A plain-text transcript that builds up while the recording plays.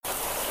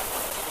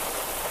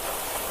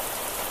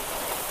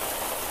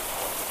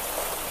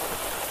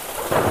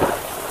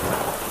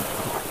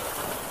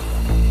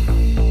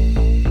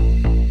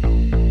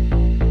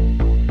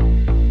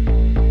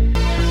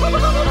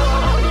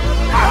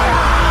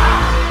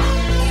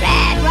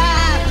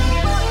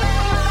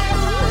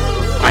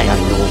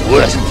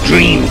last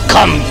dream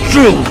come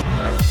true.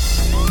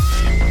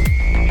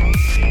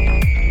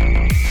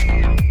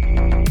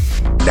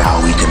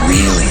 Now we can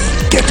really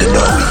get to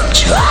know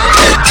each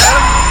other.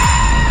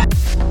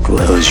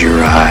 Close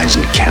your eyes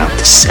and count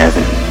to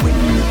 7. When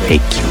you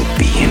wake, you'll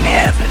be in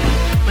heaven.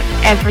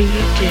 Whatever you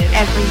do,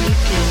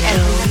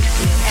 don't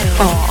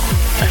fall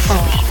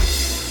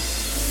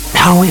asleep.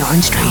 Now we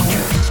aren't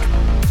strangers.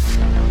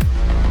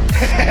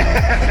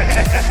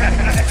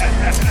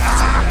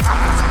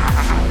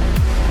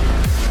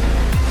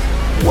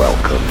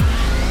 Welcome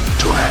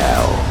to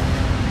hell.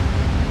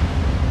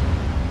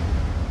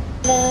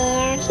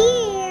 They're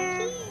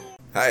here.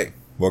 Hi,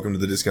 welcome to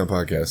the Discount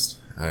Podcast.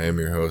 I am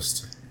your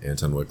host,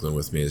 Anton Wicklund.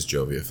 With me is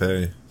Joe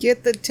VFA.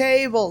 Get the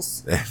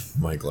tables.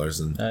 Mike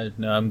Larson.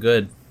 No, I'm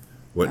good.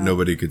 What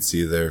nobody could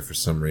see there, for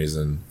some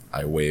reason,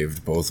 I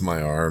waved both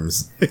my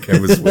arms like I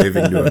was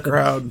waving to a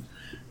crowd.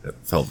 It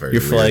felt very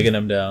You're weird. flagging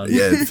them down.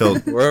 Yeah, it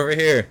felt... We're over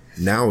here.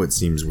 Now it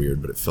seems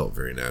weird, but it felt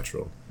very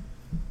natural.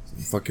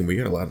 We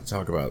got a lot to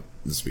talk about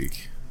this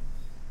week.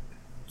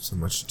 So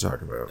much to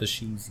talk about. The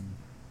sheezy.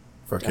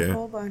 Fuck A yeah.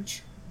 whole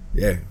bunch.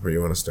 Yeah, where do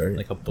you want to start?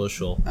 Like a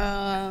bushel.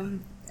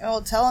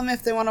 I'll tell them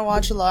if they want to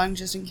watch along,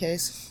 just in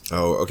case.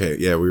 Oh, okay.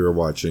 Yeah, we were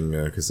watching,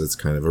 because it's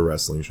kind of a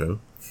wrestling show.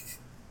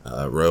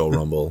 Royal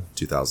Rumble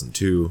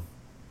 2002.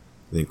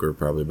 I think we're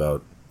probably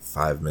about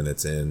 5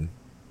 minutes in.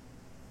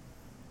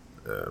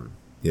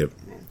 Yep.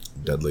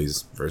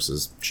 Dudley's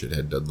versus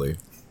Shithead Dudley.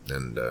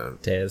 And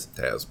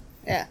Taz.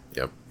 Yeah.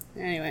 Yep.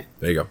 Anyway.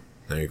 There you go.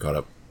 Now you're caught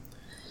up.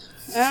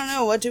 I don't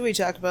know. What do we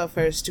talk about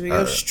first? Do we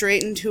go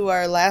straight into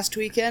our last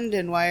weekend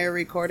and why our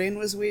recording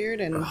was weird?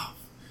 And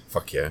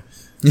Fuck yeah.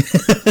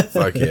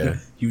 Fuck yeah.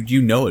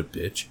 You know it,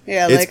 bitch.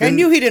 yeah, It's like I been-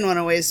 knew he didn't want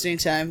to waste any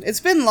time. It's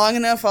been long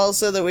enough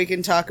also that we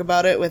can talk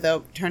about it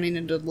without turning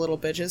into little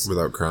bitches.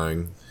 Without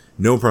crying.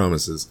 No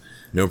promises.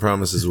 No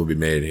promises will be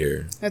made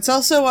here. That's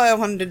also why I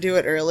wanted to do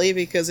it early,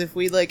 because if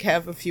we like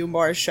have a few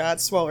more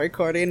shots while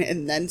recording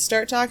and then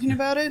start talking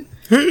about it,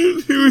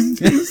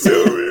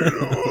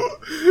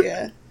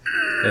 yeah.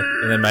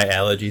 And then my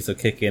allergies will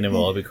kick in and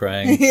we'll all be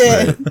crying.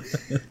 Yeah.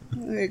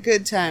 A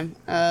good time.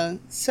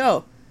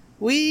 So,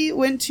 we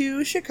went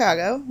to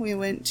Chicago. We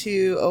went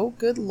to, oh,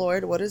 good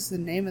lord, what is the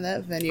name of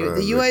that venue?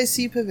 The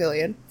UIC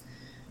Pavilion.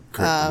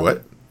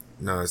 What?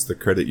 No, it's the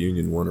Credit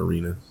Union 1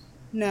 Arena.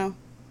 No.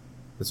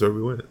 That's where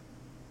we went.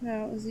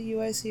 No, it was the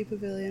UIC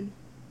Pavilion.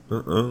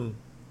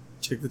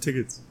 Check the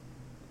tickets.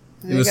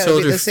 They was gotta be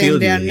the Soldier same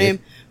Field, damn you name.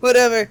 idiot.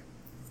 Whatever.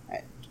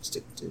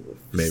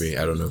 Maybe.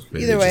 I don't know.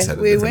 Maybe Either they way, just had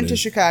a we different went to name.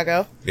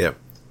 Chicago. Yeah.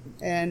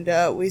 And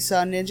we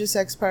saw Ninja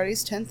Sex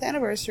Party's 10th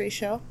anniversary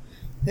show.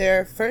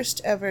 Their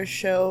first ever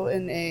show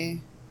in a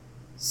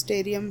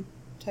stadium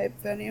type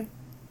venue.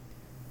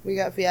 We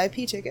got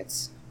VIP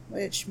tickets,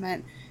 which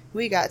meant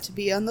we got to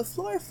be on the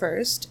floor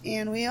first,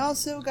 and we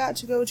also got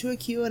to go to a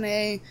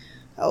Q&A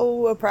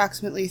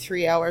approximately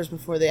 3 hours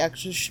before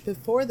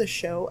the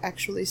show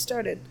actually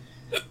started.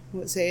 It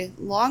was a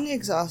long,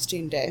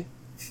 exhausting day.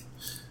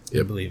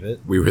 I believe it.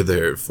 We were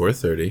there at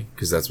 4:30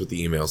 because that's what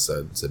the email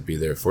said. It said be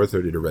there at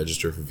 4:30 to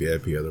register for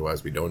VIP.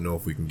 Otherwise, we don't know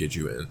if we can get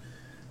you in.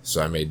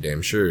 So I made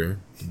damn sure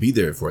to be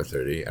there at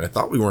 4:30, and I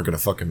thought we weren't gonna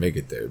fucking make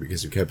it there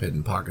because we kept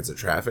hitting pockets of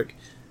traffic.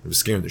 It was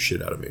scaring the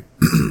shit out of me.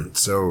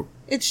 So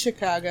It's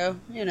Chicago,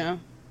 you know.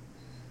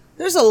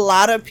 There's a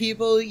lot of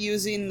people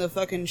using the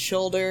fucking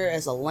shoulder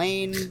as a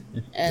lane,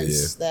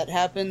 as that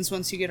happens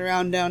once you get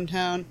around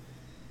downtown.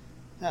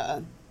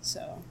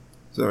 so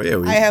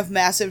yeah, I have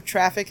massive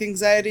traffic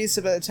anxiety,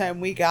 so by the time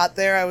we got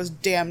there, I was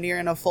damn near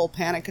in a full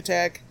panic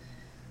attack.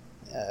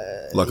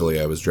 luckily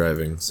I was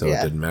driving, so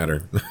Yeah. it didn't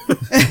matter.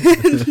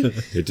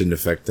 It didn't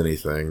affect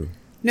anything.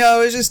 No, I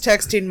was just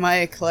texting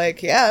Mike,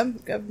 like, yeah,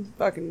 I'm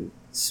fucking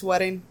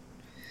sweating.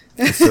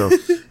 So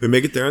we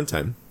make it there on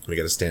time. We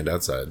got to stand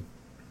outside.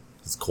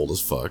 It's cold as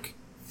fuck.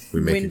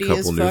 We make Windy a couple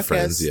as new fuck,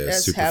 friends.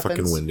 as Super happens.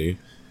 fucking windy,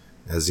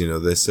 as you know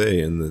they say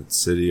in the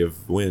city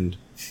of wind.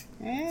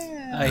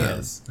 Yeah. Ah,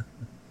 yes.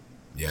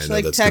 Yeah, I Which, know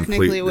like, that's technically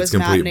complete, was that's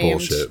not complete named.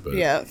 bullshit. But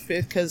Yeah,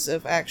 because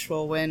of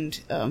actual wind.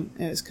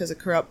 It was because of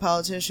corrupt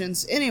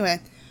politicians. Anyway,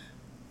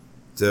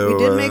 so,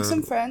 we did make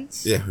some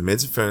friends. Yeah, we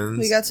made some friends.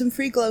 We got some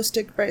free glow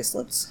stick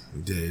bracelets.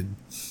 We did,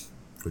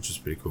 which was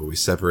pretty cool. We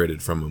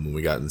separated from them when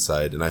we got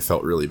inside, and I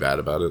felt really bad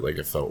about it. Like,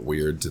 it felt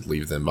weird to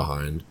leave them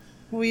behind.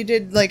 We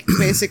did, like,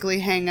 basically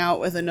hang out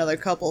with another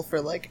couple for,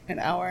 like, an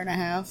hour and a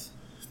half.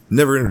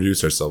 Never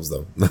introduced ourselves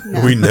though.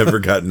 We never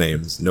got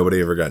names.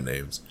 Nobody ever got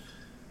names.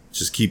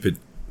 Just keep it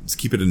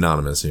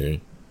anonymous here.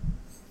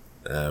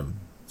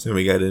 So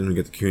we got in. We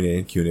got the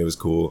Q&A. Q&A was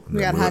cool. And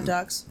We then got hot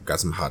dogs. Got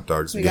some hot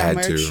dogs. We We got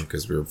had to merch.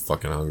 because we were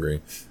fucking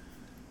hungry.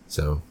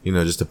 So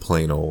just a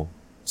plain old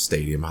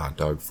stadium hot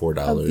dog, A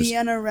 $4.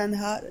 Vienna Red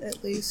Hot,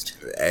 at least.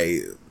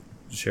 Hey,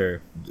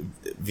 Sure.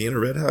 Vienna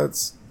Red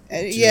Hots.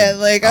 Yeah,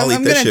 like, I'll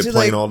I'm eat that gonna shit do,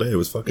 plain like, all day. It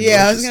was fucking.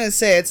 yeah, I was delicious. gonna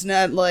say, it's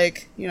not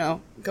like,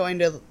 going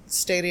to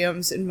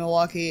stadiums in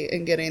Milwaukee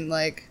and getting,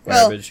 like,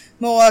 well, Garbage.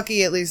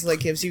 Milwaukee at least, like,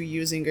 gives you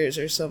Usingers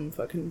or some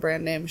fucking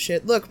brand name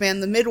shit. Look,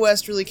 man, the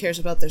Midwest really cares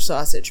about their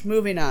sausage.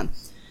 Moving on.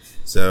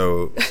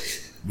 So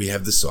we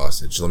have the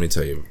sausage. Let me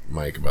tell you,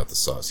 Mike, about the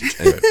sausage.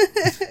 Anyway.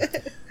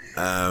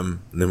 And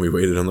then we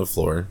waited on the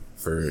floor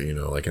for,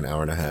 like an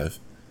hour and a half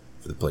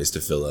for the place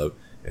to fill up,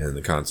 and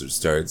the concert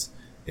starts,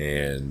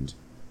 and...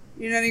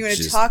 You're not even going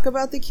to talk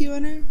about the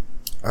Q&A?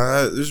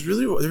 There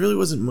really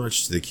wasn't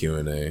much to the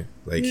Q&A.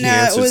 Like,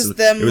 it was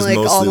them,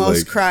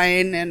 almost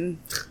crying and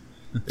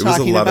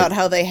talking about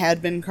how they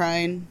had been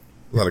crying.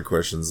 A lot of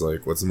questions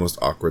like, what's the most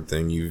awkward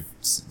thing you've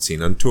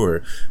seen on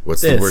tour?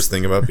 What's the worst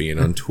thing about being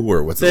on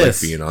tour? What's it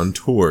like being on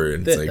tour?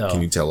 And it's like,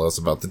 can you tell us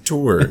about the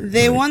tour?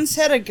 They once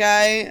had a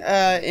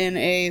guy in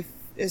a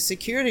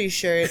security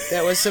shirt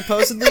that was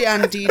supposedly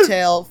on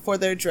detail for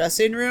their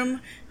dressing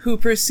room who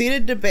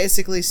proceeded to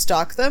basically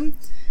stalk them.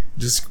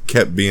 Just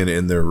kept being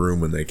in their room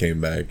when they came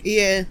back.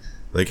 Yeah.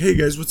 Like, hey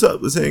guys, what's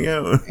up? Let's hang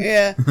out.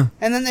 Yeah.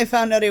 And then they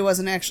found out he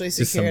wasn't actually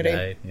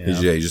security.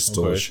 Just he just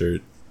stole a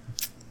shirt.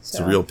 It's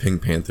a real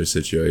Pink Panther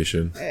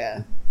situation.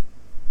 Yeah.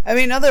 I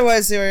mean,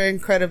 otherwise they were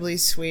incredibly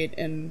sweet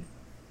and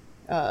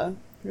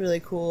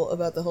really cool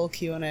about the whole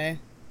Q&A.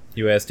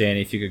 You asked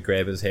Danny if you could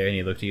grab his hair, and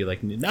he looked at you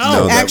like,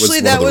 no!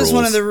 Actually, that was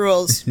one of the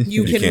rules.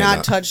 You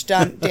cannot touch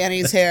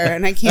Danny's hair,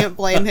 and I can't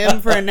blame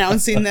him for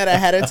announcing that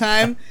ahead of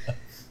time.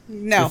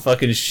 No. The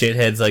fucking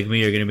shitheads like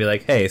me are going to be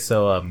like, hey,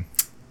 so,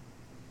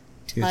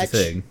 here's the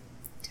thing.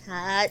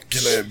 Touch.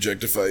 Can I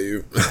objectify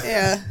you?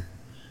 Yeah.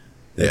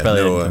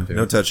 Yeah,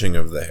 no touching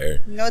of the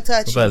hair. No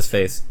touching. What about his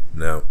face?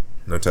 No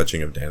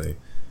touching of Danny.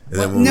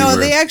 And then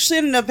they actually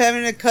ended up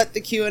having to cut the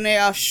Q&A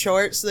off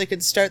short so they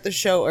could start the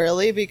show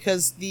early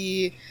because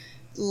the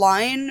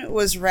line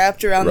was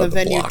wrapped around the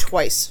venue block.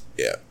 Twice.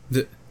 Yeah.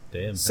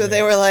 Damn. So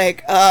they were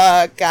like,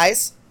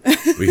 guys.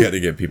 We got to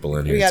get people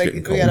in here. We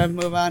got to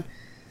move on.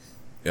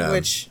 Yeah.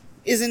 Which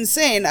is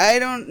insane. I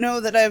don't know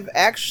that I've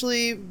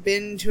actually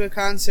been to a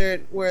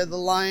concert where the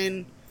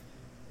line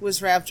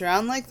was wrapped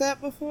around like that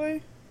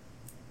before.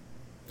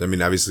 I mean,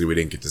 obviously we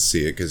didn't get to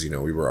see it because,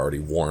 we were already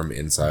warm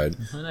inside.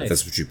 Oh, nice.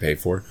 That's what you pay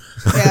for.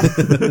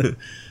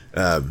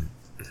 Yeah.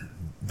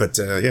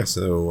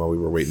 So while we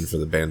were waiting for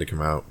the band to come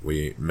out,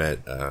 we met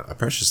a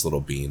precious little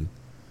bean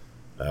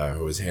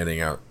who was handing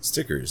out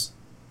stickers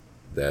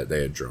that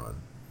they had drawn.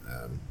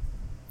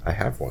 I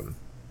have one.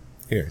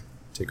 Here,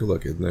 take a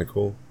look. Isn't that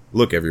cool?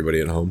 Look,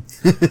 everybody at home.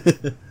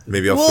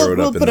 Maybe I'll throw it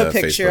up in the Facebook group. We'll put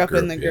a picture up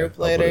in the group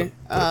later.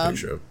 Put a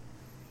picture up.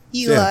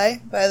 Eli,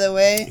 by the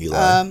way,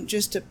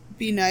 just to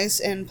be nice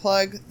and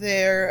plug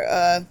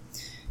their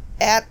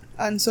at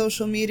on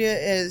social media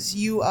is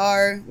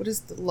what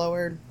is the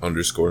lower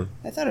underscore?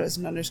 I thought it was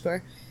an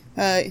underscore.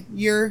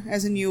 You're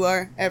as in you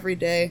are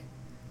everyday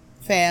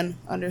fan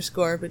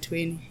underscore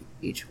between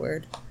each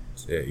word.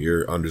 Yeah,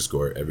 you're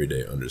underscore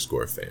everyday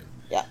underscore fan.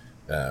 Yeah.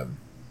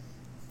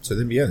 So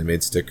then, they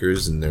made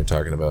stickers and they're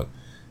talking about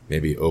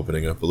maybe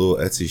opening up a little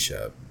Etsy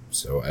shop.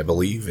 So I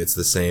believe it's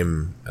the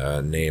same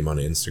name on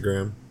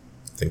Instagram.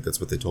 I think that's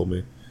what they told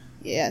me.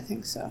 Yeah, I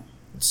think so.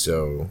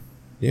 So,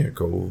 yeah,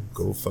 go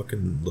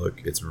fucking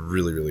look. It's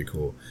really, really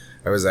cool.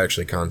 I was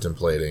actually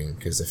contemplating,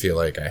 because I feel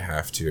like I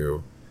have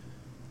to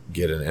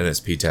get an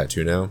NSP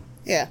tattoo now.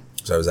 Yeah.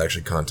 So I was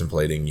actually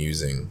contemplating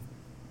using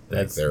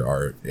their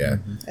art. Yeah.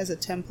 Mm-hmm. As a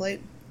template?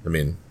 I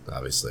mean,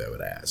 obviously I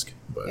would ask,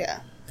 but...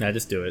 Yeah. Nah,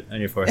 just do it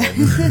on your forehead.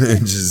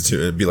 Just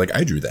do it. Be like,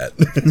 I drew that.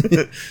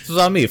 This was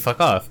on me.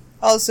 Fuck off.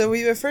 Also,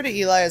 we refer to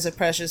Eli as a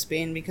precious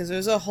bean because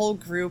there's a whole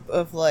group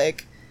of,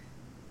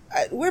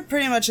 we're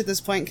pretty much at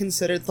this point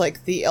considered,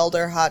 the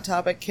elder Hot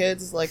Topic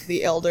kids,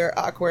 the elder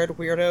awkward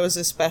weirdos,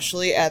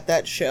 especially at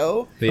that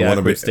show. The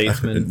awkward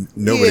statesman.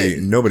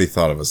 Nobody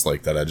thought of us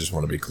like that. I just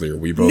want to be clear.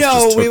 We both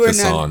just took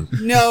this on.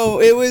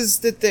 No, it was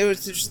that there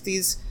was just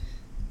these,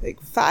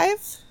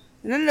 5?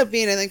 It ended up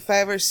being, I think,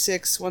 5 or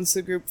 6 once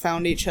the group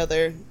found each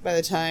other by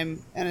the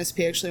time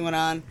NSP actually went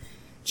on.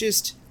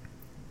 Just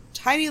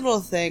tiny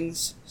little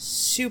things,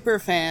 super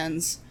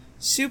fans,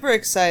 super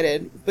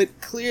excited,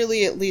 but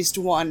clearly at least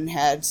one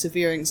had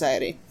severe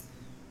anxiety.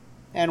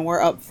 And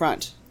were up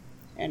front.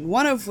 And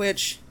one of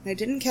which, I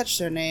didn't catch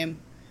their name,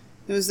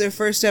 it was their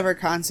first ever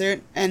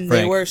concert, and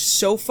Frank. They were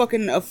so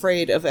fucking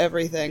afraid of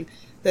everything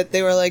that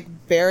they were,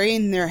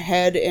 burying their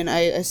head in,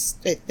 I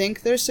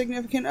think, their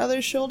significant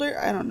other's shoulder.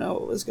 I don't know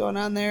what was going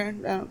on there.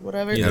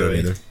 Whatever. Yeah, I don't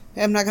either.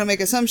 I'm not going to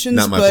make assumptions,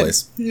 not my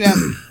place. Yeah.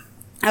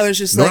 I was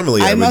just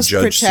Normally, I must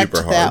judge protect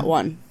super hard. that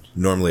one.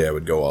 Normally, I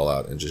would go all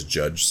out and just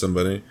judge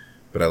somebody,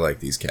 but I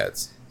like these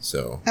cats,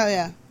 so... Oh,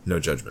 yeah. No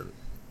judgment.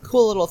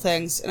 Cool little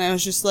things, and I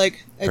was just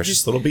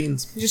precious little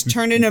beans. Just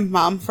turned into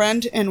mom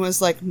friend and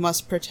was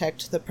must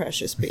protect the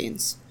precious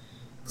beans.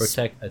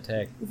 Protect,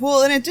 attack.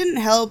 Well, and it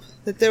didn't help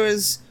that there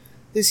was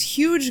this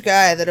huge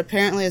guy that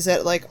apparently is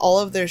at all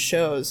of their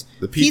shows.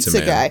 The pizza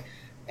man. Guy.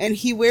 And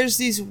he wears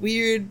these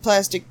weird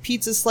plastic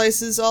pizza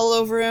slices all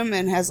over him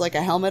and has a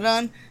helmet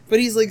on,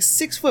 but he's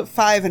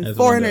 6'5" and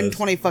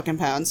 420 fucking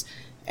pounds,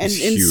 and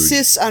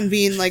insists on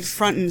being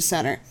front and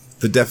center.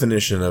 The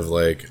definition of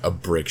a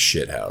brick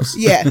shithouse.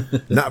 Yeah.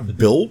 Not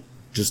built,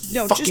 just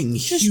fucking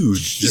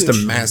huge. Just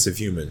a massive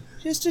human.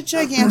 Just a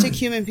gigantic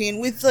human being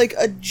with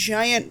a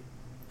giant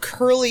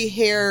curly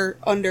hair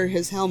under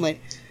his helmet.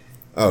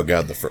 Oh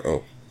god, the fur.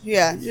 Oh.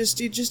 Yeah,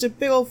 just a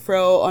big old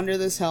fro under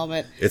this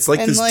helmet. It's like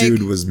And, this like-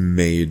 dude was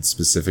made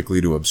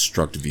specifically to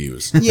obstruct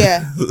views.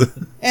 Yeah.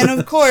 And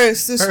of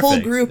course, this whole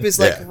Perfect. group is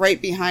like Yeah.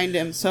 right behind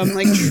him, so I'm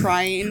like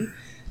trying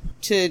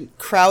to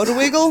crowd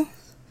wiggle,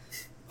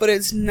 but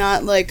it's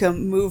not like a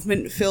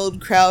movement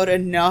filled crowd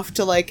enough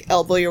to like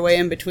elbow your way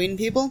in between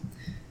people.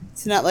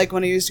 It's not like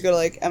when I used to go to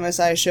like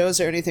MSI shows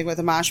or anything with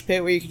a mosh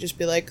pit where you can just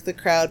be like, the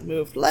crowd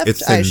moved left,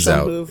 It I thins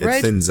shall out. move It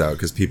right. thins out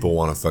because people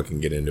want to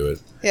fucking get into it.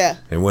 Yeah,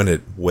 And when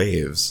it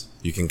waves,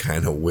 you can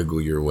kind of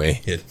wiggle your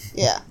way in.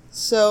 yeah.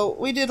 So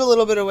we did a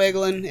little bit of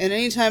wiggling, and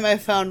anytime I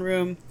found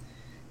room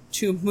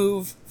to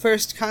move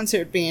first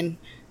concert bean,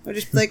 I would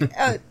just be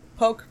like,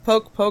 poke,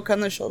 poke, poke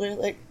on the shoulder,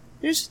 like,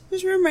 there's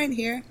room right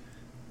here.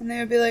 And they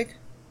would be like,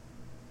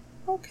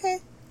 okay,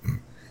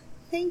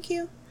 thank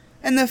you.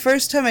 And the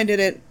first time I did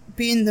it,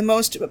 being the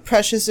most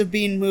precious of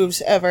bean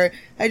moves ever,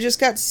 I just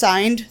got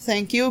signed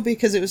thank you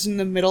because it was in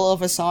the middle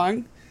of a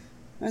song.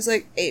 I was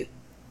like, hey,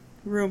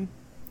 room.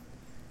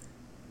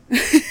 And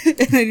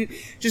I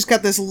just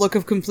got this look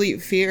of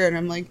complete fear, and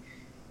I'm like,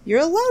 you're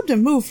allowed to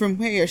move from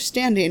where you're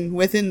standing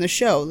within the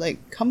show.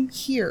 Like, come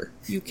here.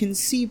 You can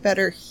see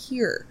better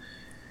here.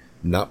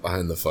 Not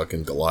behind the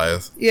fucking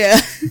Goliath. Yeah.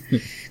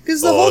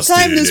 Because the whole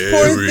time this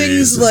poor Austin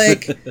thing's, Aries.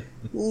 like,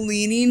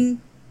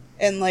 leaning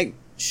and, like,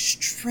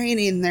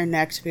 straining their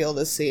neck to be able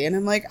to see. And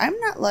I'm like, I'm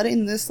not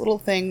letting this little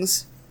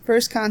thing's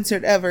first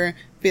concert ever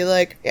be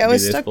like, I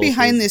was Be this stuck bullshit.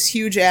 behind this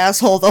huge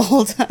asshole the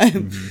whole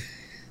time.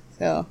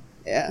 So,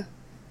 yeah.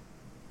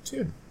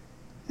 Dude.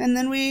 And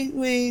then we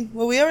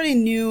already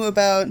knew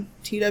about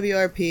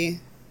TWRP,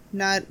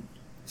 not,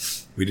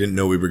 We didn't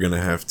know we were going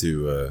to have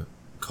to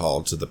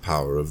call to the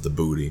power of the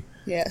booty.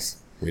 yes.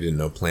 We didn't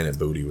know Planet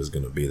Booty was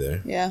going to be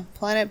there. Yeah,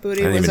 Planet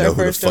Booty I didn't was even our know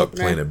who the first fuck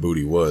opener. Planet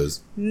Booty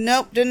was.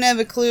 Nope, didn't have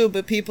a clue,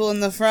 but people in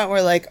the front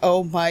were like,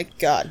 oh my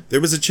god.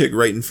 There was a chick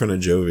right in front of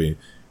Jovi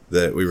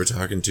that we were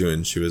talking to,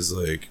 and she was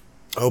like,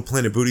 oh,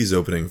 Planet Booty's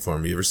opening for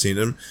me. You ever seen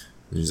him?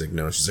 And he's like,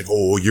 no. She's like,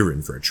 oh, you're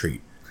in for a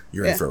treat.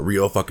 You're Yeah. in for a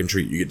real fucking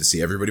treat. You get to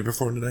see everybody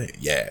perform tonight?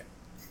 Yeah.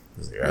 I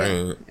was like, all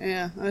right.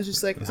 Yeah, I was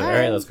just like, I was like, all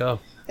right, let's go.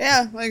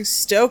 Yeah, like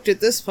stoked at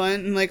this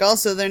point, and like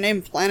also they're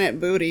named Planet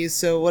Booty,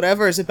 so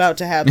whatever is about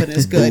to happen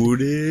is good.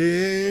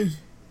 Booty.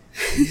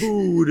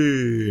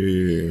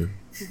 Booty.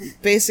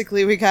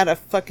 Basically, we got a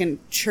fucking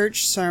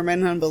church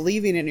sermon on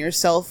believing in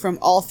yourself from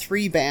all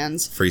three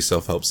bands. Free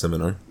self-help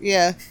seminar.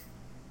 Yeah,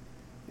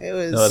 it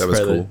was No, that's That was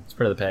part of cool. it's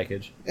part of the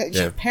package.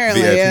 Yeah.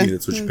 apparently VIP, yeah.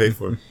 that's what you pay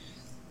for.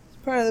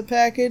 Part of the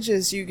package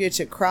is you get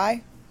to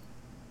cry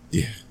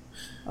Yeah.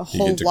 a You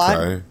whole get to lot.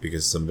 cry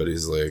because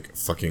somebody's like,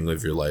 fucking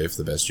live your life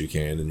the best you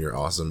can, and you're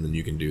awesome, and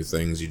you can do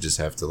things. You just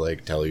have to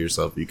like tell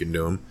yourself you can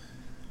do them.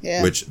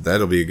 Yeah, Which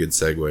that'll be a good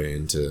segue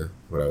into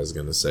what I was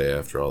gonna say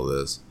after all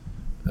this.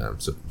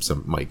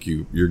 So Mike,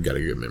 you're got a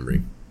good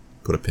memory.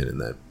 Put a pin in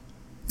that.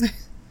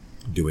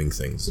 Doing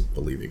things,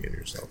 believing in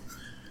yourself.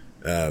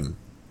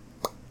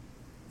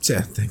 So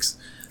yeah, thanks.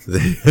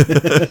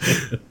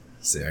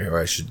 See,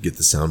 I should get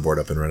the soundboard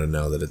up and running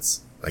now that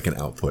it's like an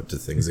output to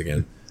things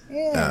again.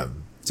 yeah.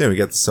 So we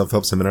got the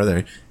self-help seminar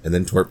there, and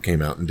then Twerp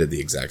came out and did the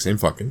exact same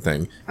fucking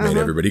thing. Made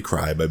everybody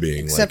cry by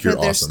being Except like, "You're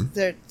for their, awesome."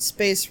 their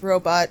space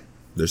robot.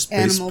 They're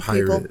space animal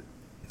pirate, people.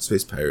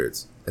 space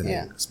pirates, I think.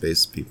 Yeah.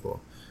 Space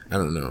people. I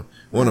don't know.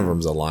 One of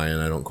them's a lion.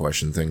 I don't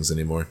question things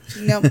anymore.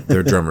 Nope.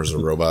 Their drummer's a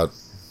robot,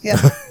 Yeah.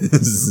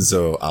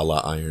 so a la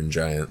Iron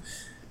Giant.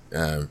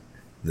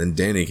 Then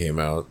Danny came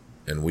out,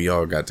 and we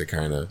all got to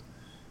kind of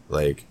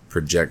like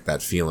project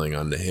that feeling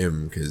onto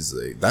him because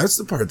that's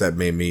the part that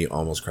made me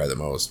almost cry the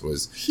most.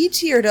 Was He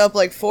teared up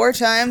like 4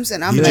 times,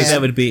 and I'm I like, think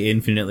that would be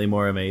infinitely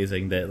more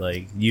amazing that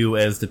like you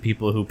as the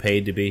people who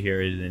paid to be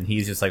here, and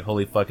he's just like,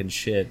 holy fucking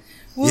shit.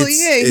 well, it's-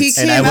 yeah, he it's-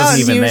 came And I out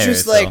wasn't and he even was there,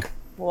 just so. like,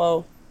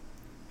 whoa.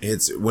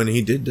 it's when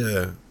he did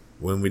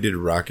when we did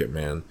Rocket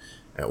Man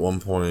at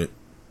one point,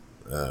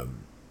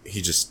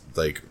 he just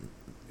like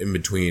in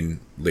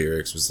between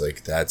lyrics was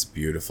like, that's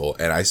beautiful,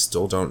 and I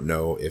still don't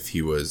know if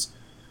he was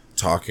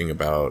talking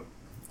about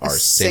our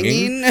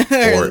singing,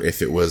 Singing? or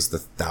if it was the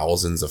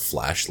thousands of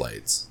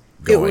flashlights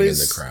going in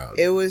the crowd.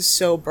 It was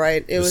so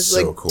bright. It was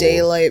so like cool.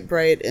 daylight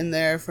bright in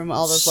there from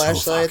all the So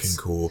flashlights. fucking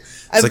cool.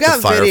 It's I've like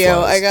got the video.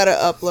 Fireflies. I gotta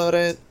upload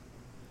it.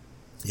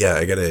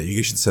 Yeah,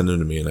 you should send them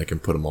to me, and I can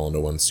put them all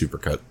into one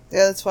supercut.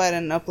 Yeah, that's why I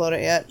didn't upload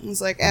it yet. I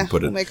was like,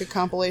 Put we'll it- make a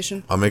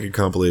compilation. I'll make a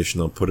compilation.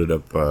 I'll put it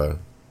up.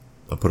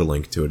 I'll put a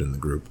link to it in the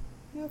group.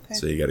 Okay.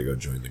 So you got to go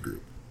join the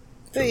group. If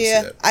you But wanna see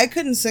yeah, that. I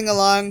couldn't sing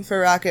along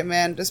for Rocket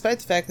Man, despite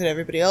the fact that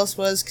everybody else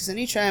was, because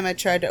anytime I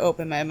tried to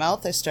open my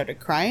mouth, I started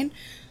crying.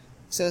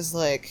 So it was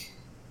like,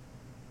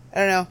 I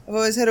don't know. I've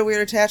always had a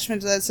weird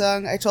attachment to that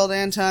song. I told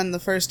Anton the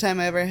first time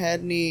I ever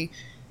had any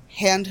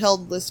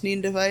handheld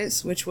listening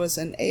device, which was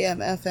an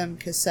AM/FM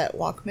cassette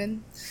Walkman.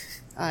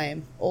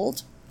 I'm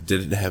old.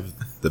 Did it have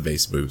the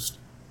bass boost?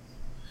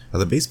 Oh,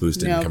 the bass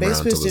boost didn't No, come bass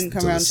around boost until didn't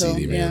come around the till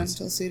CD mans.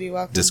 until CD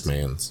Walkmans.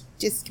 Discmans.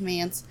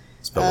 Discmans.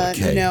 Spelled with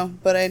a K. No,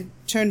 but I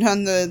turned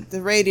on the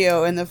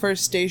radio, and the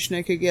first station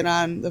I could get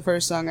on, the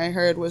first song I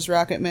heard was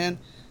Rocket Man.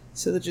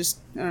 So that just,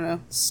 I don't know,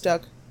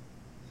 stuck.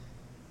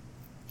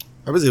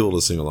 I was able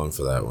to sing along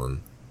for that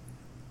one.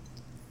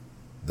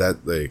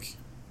 That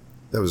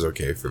was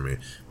okay for me.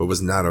 What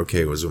was not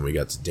okay was when we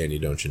got to Danny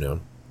Don't You Know.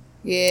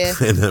 Yeah.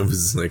 And I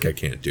was like, I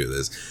can't do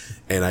this.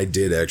 And I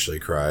did actually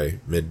cry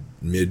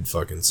mid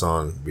fucking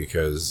song,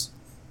 because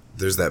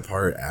there's that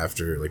part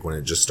after, like, when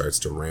it just starts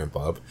to ramp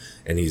up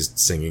and he's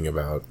singing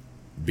about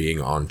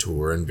being on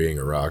tour and being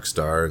a rock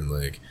star. And,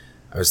 like,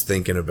 I was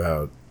thinking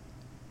about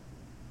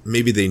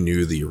maybe they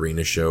knew the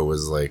arena show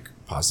was, like,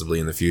 possibly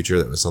in the future.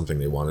 That was something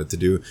they wanted to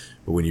do.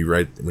 But when he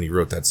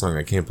wrote that song,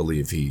 I can't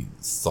believe he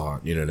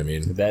thought, you know what I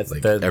mean? That's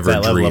like, that ever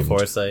level of dreamed.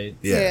 foresight.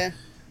 Yeah.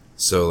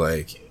 So,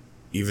 like,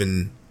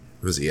 even...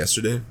 Was it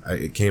yesterday?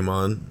 It came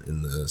on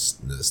in the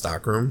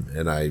stock room,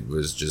 and I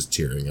was just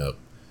tearing up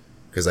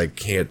because I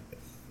can't.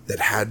 That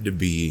had to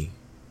be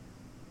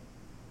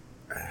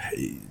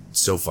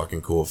so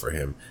fucking cool for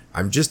him.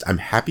 I'm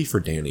happy for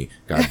Danny.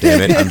 God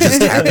damn it! I'm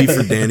just happy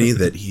for Danny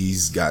that he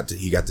got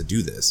to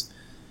do this.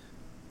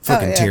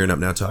 Fucking tearing up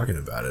now talking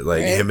about it.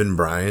 Like, him and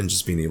Brian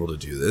just being able to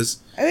do this.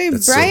 I mean,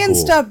 That's Brian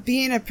so cool. stopped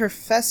being a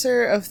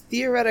professor of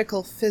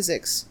theoretical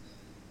physics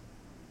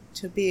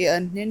to be a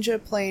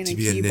ninja playing a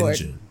keyboard.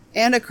 Ninja.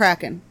 And a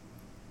Kraken.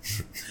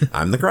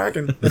 I'm the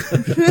Kraken.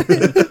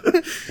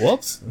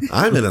 Whoops.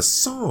 I'm in a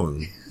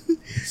song.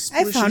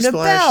 I Splishy found a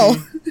splashy.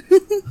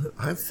 bell.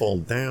 I fall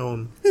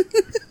down.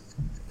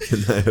 Can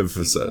I have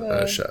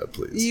a shot,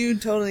 please? You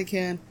totally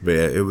can. But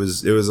yeah, it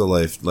was a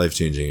life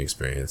changing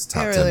experience.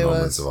 Top It really 10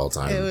 moments was. of all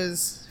time. It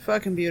was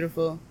fucking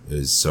beautiful. It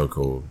was so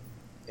cool.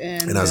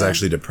 And I was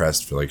actually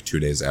depressed for like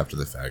 2 days after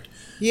the fact.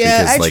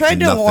 Yeah, because, I like, tried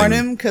to warn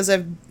nothing- him because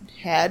I've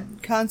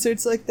had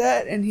concerts like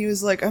that, and he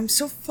was like, I'm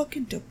so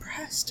fucking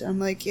depressed. I'm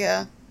like,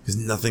 yeah. Because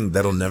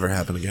that'll never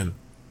happen again.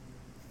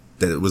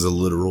 That it was a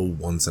literal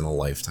once in a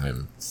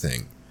lifetime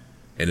thing.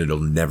 And it'll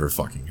never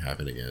fucking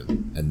happen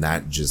again. And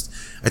that just,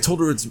 I told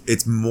her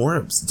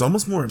it's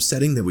almost more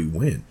upsetting that we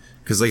went.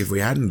 Because, like, if we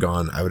hadn't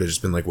gone, I would have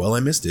just been like, well,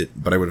 I missed it.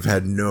 But I would have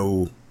had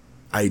no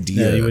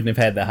idea. Yeah, you wouldn't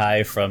have had the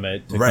high from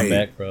it to Right. come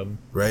back from.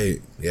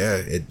 Right. Yeah.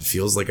 It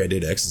feels like I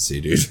did ecstasy,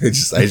 dude. I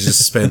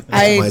just spent all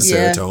I- my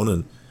yeah.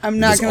 serotonin. I'm It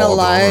not was gonna all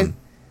lie. gone.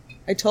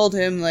 I told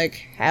him, like,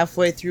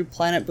 halfway through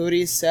Planet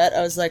Booty's set,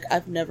 I was like,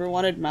 I've never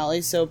wanted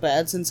Molly so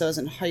bad since I was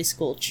in high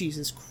school.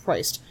 Jesus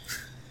Christ.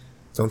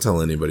 Don't tell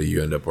anybody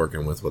you end up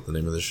working with what the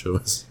name of this show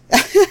is.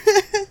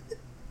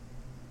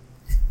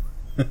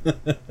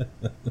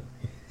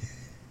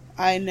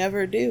 I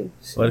never do.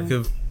 So.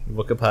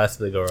 What could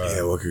possibly go wrong?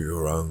 Yeah, what could go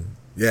wrong?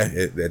 Yeah,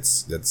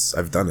 that's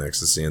I've done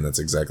ecstasy, and that's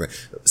exactly.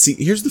 See,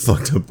 here's the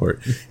fucked up part: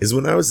 is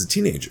when I was a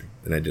teenager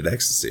and I did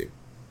ecstasy,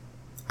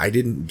 I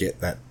didn't get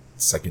that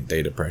second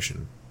day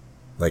depression.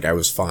 Like, I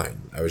was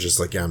fine. I was just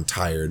like, yeah, I'm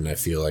tired, and I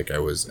feel like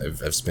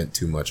I've spent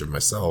too much of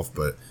myself,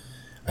 but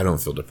I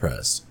don't feel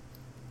depressed.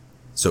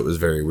 So it was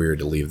very weird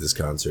to leave this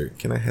concert.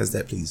 Can I has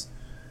that, please?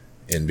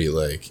 And be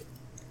like,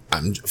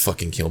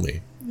 fucking kill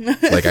me.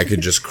 Like, I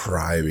could just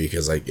cry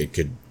because, like, it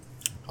could.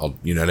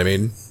 You know what I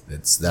mean?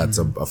 That's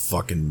a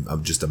fucking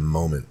just a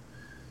moment.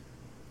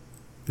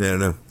 I don't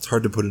know. It's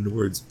hard to put into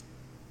words.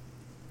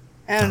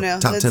 I don't know.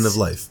 Top 10 That's- of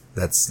life.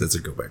 That's a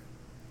go back.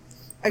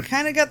 I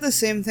kind of got the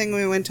same thing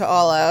when we went to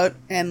All Out,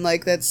 and,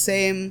 like, that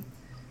same,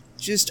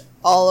 just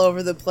all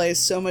over the place,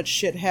 so much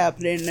shit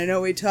happening. I know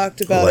we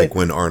talked about Like it.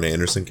 when Arn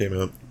Anderson came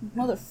out.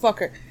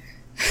 Motherfucker.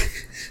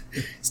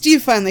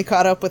 Steve finally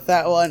caught up with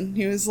that one.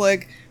 He was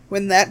like,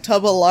 when that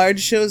tub of lard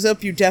shows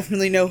up, you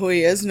definitely know who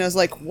he is. And I was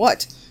like,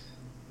 what?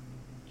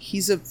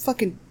 He's a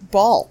fucking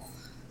ball.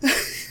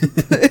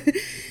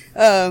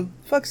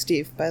 Fuck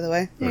Steve, by the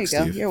way. There Fuck you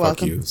go. Steve. You're Fuck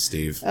welcome. you,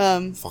 Steve.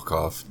 Fuck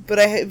off. But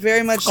I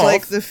very much Fuck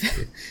like off.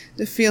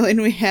 the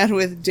feeling we had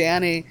with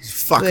Danny.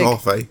 Fuck Like,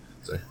 off, eh?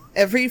 Sorry.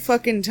 Every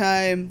fucking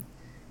time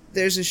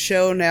there's a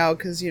show now,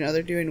 because, you know,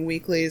 they're doing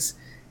weeklies,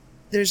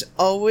 there's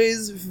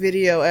always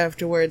video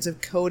afterwards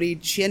of Cody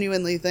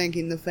genuinely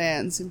thanking the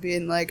fans and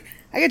being like,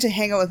 I get to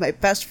hang out with my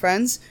best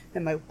friends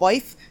and my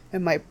wife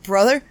and my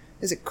brother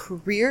as a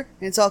career,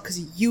 and it's all because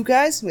of you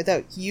guys.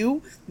 Without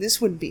you,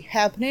 this wouldn't be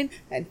happening,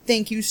 and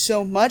thank you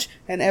so much.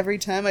 And every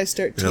time I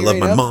start And I tearing love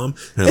my up, mom,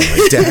 and I love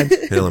my dad,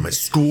 and I love my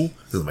school, and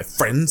I love my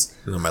friends,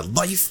 and I love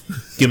my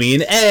life. Give me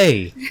an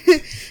A.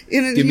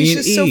 and Give me he's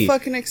an just so E.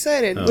 fucking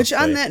excited. Oh, Which,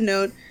 on okay. that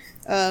note,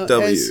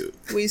 W. as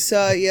we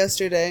saw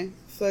yesterday,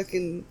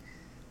 fucking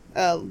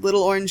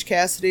Little Orange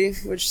Cassidy,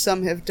 which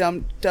some have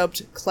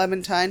dubbed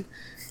Clementine.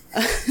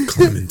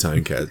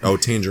 Clementine Cassidy. Oh,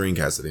 Tangerine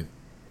Cassidy.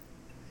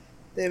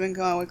 They've been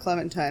going with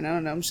Clementine. I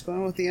don't know. I'm just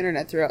going with the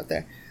internet throughout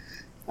there.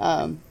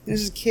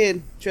 There's this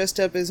kid dressed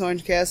up as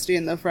Orange Cassidy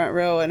in the front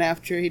row, and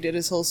after he did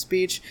his whole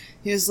speech,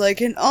 he was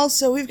like, and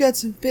also, we've got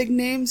some big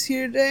names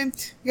here today.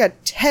 We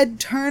got Ted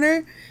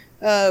Turner.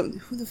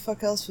 Who the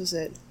fuck else was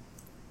it?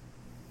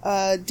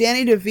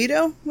 Danny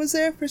DeVito was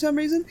there for some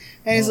reason.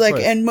 And he's Oh, of like,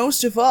 course. and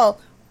most of all,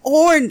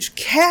 Orange What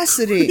do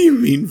Cassidy. you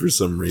mean for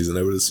some reason?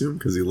 I would assume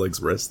because he likes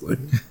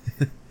wrestling.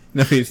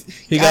 No, he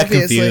got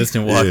Obviously. confused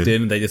and walked Yeah.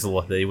 in. And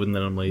they wouldn't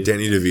let him leave.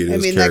 Danny DeVito's I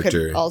mean, that could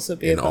character also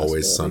be a in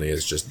Always possibility. Sunny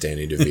is just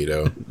Danny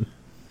DeVito.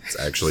 It's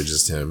actually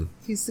just him.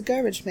 He's the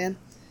garbage man.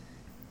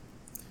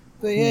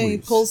 But yeah, he Holy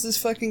pulls this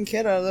fucking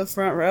kid out of the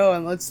front row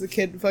and lets the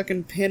kid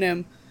fucking pin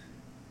him.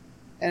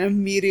 And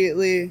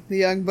immediately the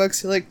Young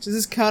Bucks are like, does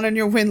this count on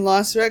your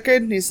win-loss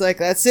record? And he's like,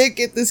 that's it,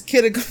 get this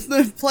kid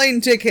a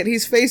plane ticket.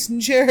 He's facing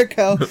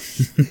Jericho.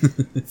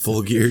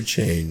 Full gear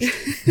change.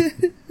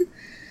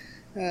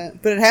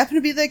 But it happened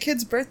to be that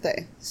kid's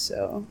birthday,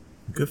 so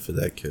Good for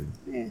that kid.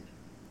 yeah,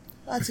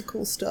 lots of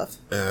cool stuff.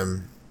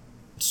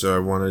 So I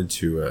wanted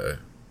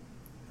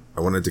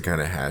to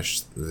kind of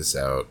hash this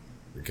out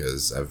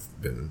because I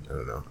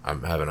don't know,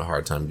 I'm having a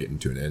hard time getting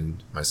to an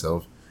end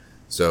myself.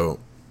 So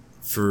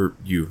for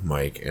you,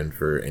 Mike, and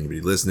for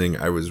anybody listening,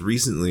 I was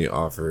recently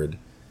offered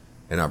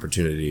an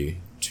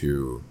opportunity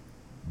to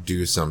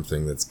do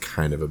something that's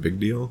kind of a big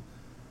deal.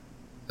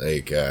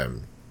 Like,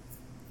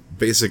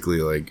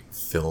 basically, like,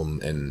 film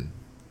and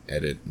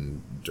edit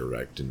and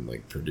direct and,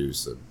 like,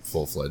 produce a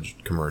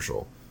full-fledged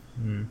commercial.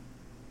 Mm.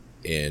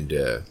 And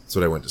that's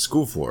what I went to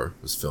school for,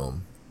 was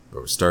film.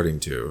 Or was starting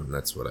to, and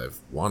that's what I've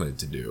wanted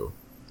to do.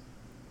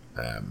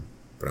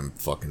 But I'm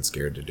fucking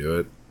scared to do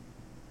it.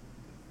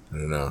 I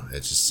don't know.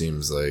 It just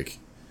seems like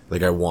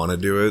I want to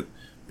do it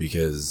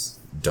because,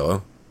 duh.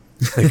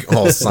 Like,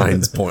 all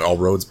signs point, all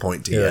roads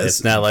point to yes.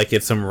 It's not like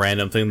it's some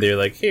random thing they're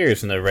like,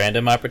 here's a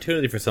random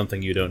opportunity for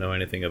something you don't know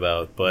anything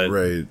about. But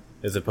right.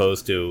 As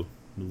opposed to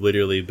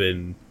literally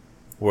been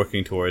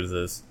working towards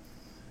this.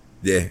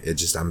 Yeah,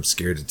 I'm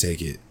scared to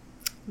take it.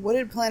 What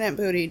did Planet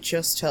Booty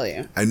just tell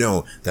you? I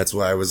know. That's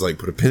why I was like,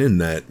 put a pin in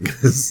that,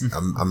 because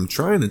I'm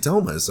trying to tell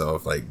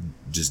myself, like,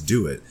 just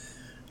do it.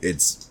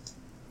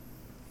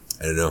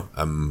 I don't know.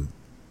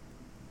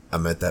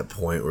 I'm at that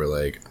point where,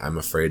 like, I'm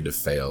afraid to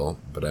fail,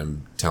 but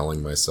I'm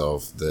telling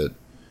myself that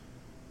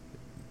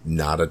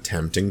not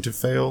attempting to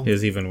fail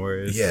is even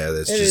worse. Yeah,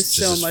 that's It just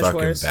is so much fucking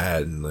worse.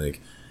 bad. And, like,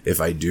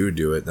 if I do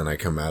it, then I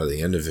come out of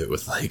the end of it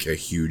with, like, a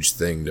huge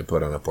thing to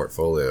put on a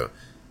portfolio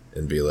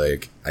and be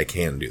like, I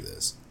can do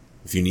this.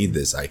 If you need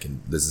this, I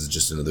can. This is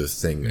just another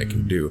thing I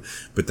can do.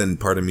 But then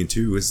part of me,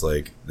 too, is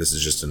like, this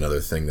is just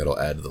another thing that'll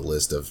add to the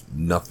list of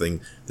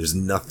nothing. There's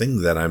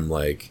nothing that I'm,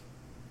 like,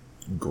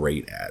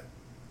 great at.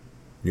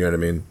 You know what I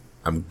mean?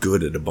 I'm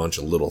good at a bunch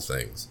of little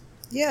things.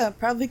 Yeah,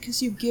 probably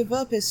because you give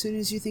up as soon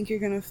as you think you're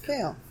gonna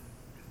fail.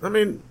 I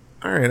mean,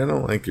 alright, I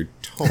don't like your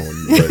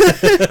tone,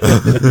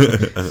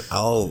 but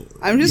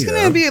I'm just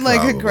gonna be, like,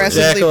 probably.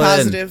 aggressively Jacqueline.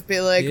 positive, be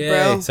like, Yay.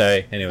 bro.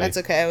 Sorry, anyway. That's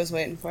okay, I was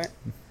waiting for it.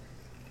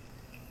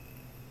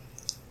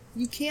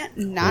 You can't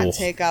not Oof.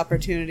 take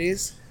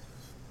opportunities.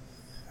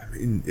 I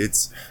mean,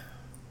 it's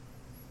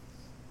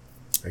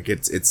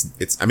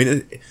I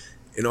mean,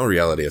 in all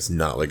reality, it's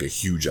not like a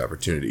huge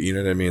opportunity. You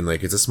know what I mean?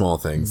 Like, it's a small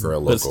thing for a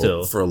But local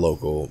still,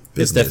 business.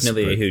 It's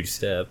definitely but- a huge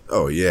step.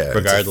 Oh yeah, it's a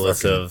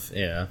Regardless fucking- of,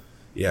 yeah.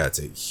 Yeah, it's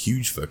a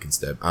huge fucking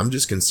step. I'm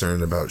just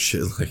concerned about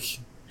shit like,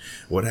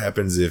 what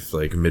happens if,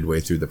 like, midway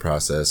through the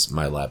process,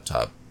 my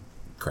laptop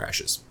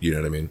crashes? You know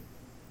what I mean?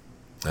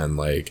 And,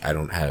 like, I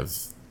don't have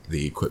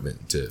the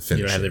equipment to finish.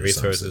 You don't have it the or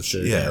some resources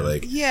shit. to- Yeah, yeah.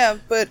 like, Yeah,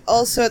 but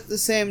also at the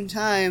same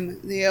time,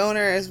 the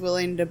owner is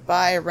willing to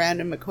buy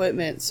random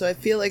equipment, so I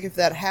feel like if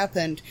that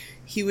happened,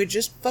 he would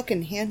just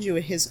fucking hand you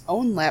his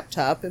own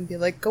laptop and be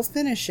like, go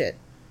finish it.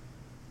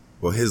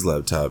 well, his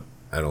laptop,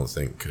 I don't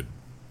think could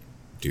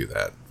do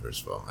that.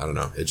 First of all, I don't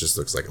know. It just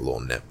looks like a little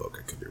netbook.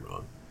 I could be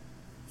wrong.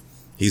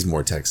 He's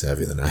more tech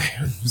savvy than I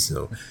am,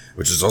 so,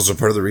 which is also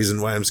part of the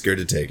reason why I'm scared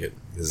to take it.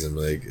 Because I'm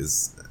like,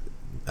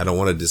 I don't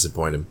want to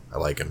disappoint him. I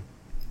like him,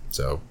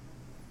 so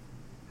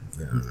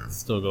I don't know.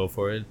 Still go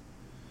for it.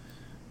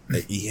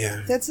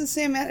 Yeah. That's the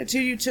same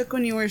attitude you took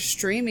when you were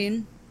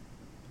streaming.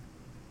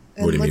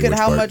 And What do you look mean, at which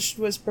how part? much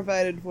was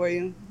provided for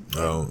you.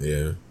 Oh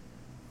yeah.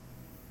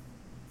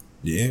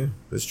 Yeah,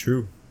 that's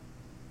true.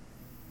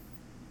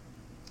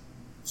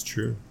 It's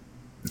true.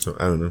 So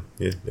I don't know.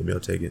 Yeah, maybe I'll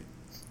take it.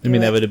 I mean,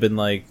 Yeah. that would have been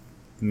like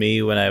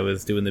me when I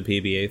was doing the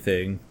PBA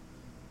thing.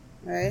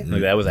 Right?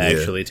 Like, that was Yeah.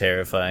 actually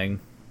terrifying.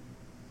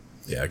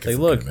 Yeah, I can Like, fucking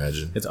look,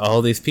 imagine. it's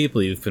all these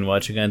people you've been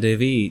watching on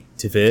TV.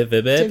 On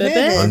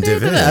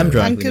TV. I'm On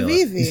drunk.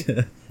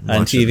 Kavivi. On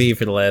Watching. TV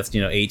for the last,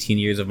 18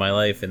 years of my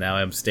life, and now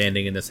I'm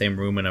standing in the same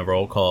room in a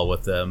roll call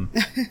with them.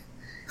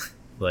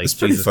 Like, It's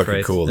pretty Jesus fucking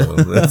Christ. cool though.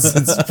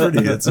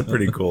 It's a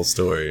pretty cool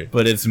story.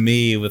 But it's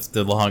me with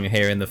the long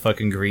hair and the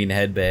fucking green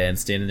headband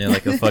standing there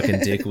like a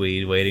fucking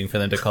dickweed waiting for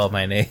them to call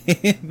my name.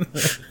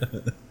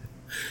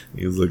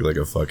 You look like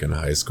a fucking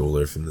high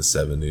schooler from the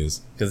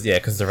 70s.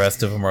 Because the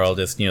rest of them are all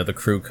just, the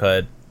crew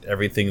cut,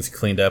 everything's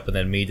cleaned up, and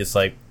then me just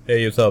like,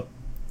 hey, what's up?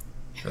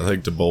 I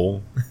like to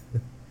bowl.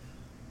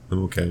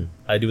 I'm okay.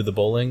 I do the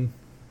bowling.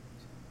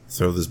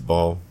 Throw this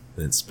ball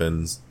and it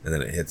spins and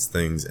then it hits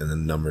things and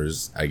then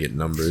numbers. I get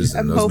numbers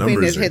and I'm those hoping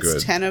numbers it are hits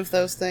good. 10 of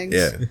those things.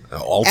 Yeah,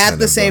 all 10 At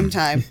the of same them.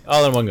 time.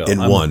 All in one go. In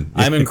I'm, one.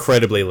 I'm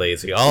incredibly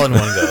lazy. All in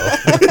one go.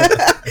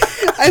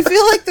 I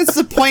feel like that's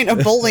the point of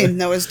bowling,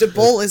 though, is to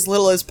bowl as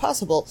little as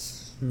possible.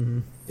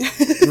 It's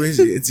That's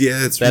really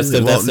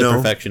the no.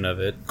 perfection of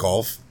it.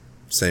 Golf,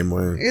 same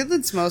way.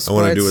 It's most I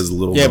want to sports. do as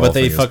little. Yeah, but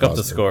they golfing as fuck up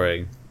the possible.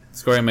 scoring.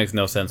 Scoring makes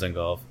no sense in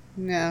golf.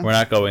 No. We're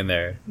not going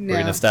there. No. We're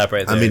gonna stop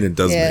right there. I mean, it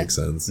does Yeah. make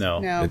sense. no,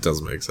 No. It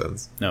does make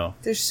sense. no.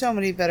 There's so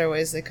many better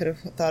ways they could have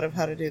thought of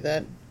how to do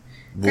that.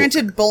 Well,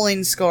 Granted,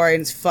 bowling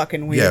scoring's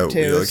fucking weird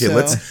too.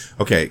 okay, so.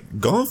 Okay,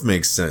 golf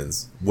makes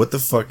sense. What the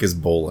fuck is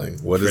bowling?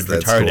 What is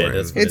that Retarded, scoring?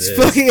 that's what It's it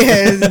is.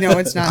 fucking no,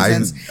 it's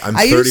nonsense. I'm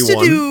I used to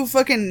 31. do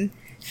fucking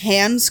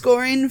hand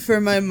scoring for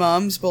my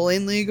mom's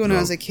bowling league when I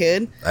was a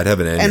kid, I'd have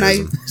an and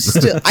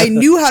aneurysm. I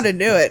knew how to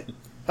do it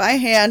by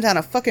hand on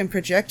a fucking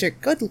projector.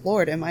 Good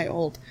lord, am I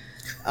old?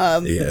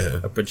 Yeah.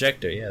 A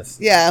projector, yes.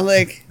 Yeah,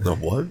 like No,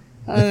 what?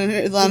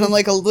 on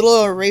like a little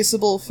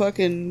erasable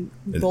fucking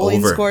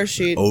bowling score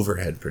sheet.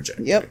 Overhead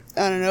projector. Yep,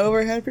 on an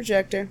overhead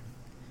projector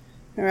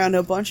around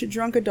a bunch of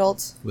drunk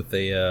adults With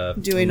the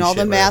doing ooh, all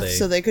the shit, what are math they?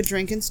 so they could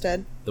drink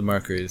instead. The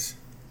markers,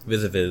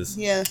 vis-a-vis,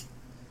 Yeah,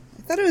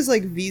 I thought it was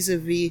like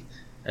vis-a-vis.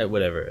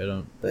 whatever. I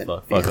don't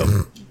But, fuck yeah.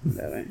 them.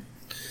 Whatever.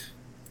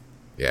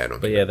 Yeah, I don't.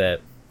 But care. yeah,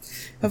 that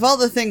Of all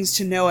the things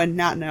to know and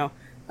not know,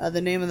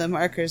 the name of the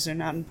markers are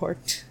not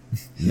important.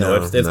 no,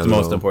 it's not the at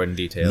most all. important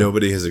detail.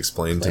 Nobody has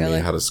explained to me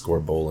Clearly. how to score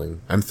bowling.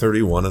 I'm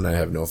 31 and I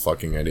have no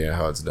fucking idea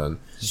how it's done.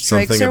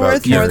 Strikes Something are about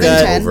worth more You've than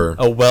got 10. over.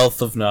 a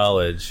wealth of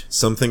knowledge.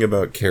 Something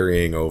about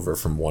carrying over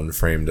from one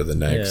frame to the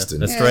next. Yeah.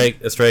 And,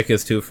 A strike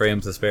is 2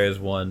 frames. A spare is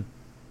 1.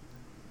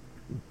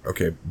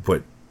 okay,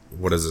 but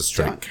what does a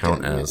strike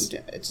count as?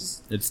 It's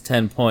just, It's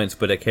 10 points,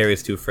 but it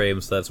carries 2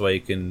 frames, so that's why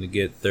you can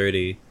get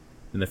 30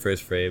 in the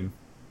first frame.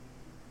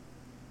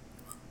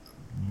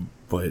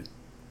 But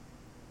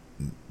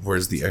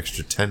where's the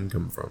extra 10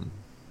 come from?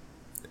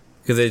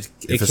 Because it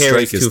If a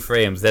carries strike is- 2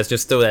 frames. That's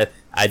just so that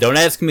I don't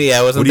ask me.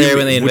 I wasn't What do you there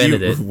when they mean- what do you-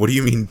 invented it. What do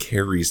you mean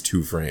carries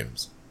 2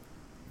 frames?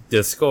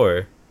 The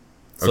score.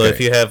 So Okay. if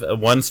you have a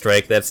 1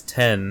 strike, that's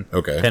 10.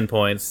 Okay. 10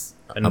 points.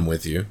 And I'm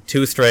with you.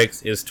 2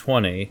 strikes is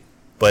 20.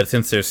 But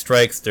since there's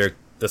strikes, the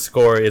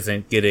score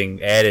isn't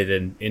getting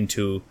added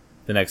into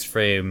the next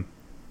frame.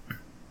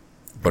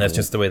 But That's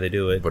just the way they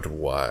do it. But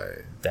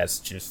why? That's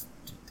just,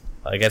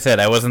 like I said,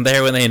 I wasn't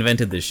there when they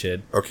invented this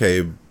shit.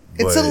 Okay,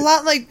 it's a but-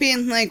 lot like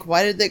being like,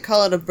 why did they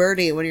call it a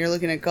birdie when you're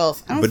looking at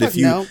golf? I don't But if fucking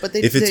you- know, but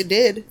they if it's-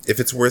 did. If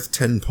it's worth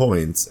 10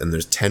 points and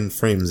there's 10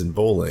 frames in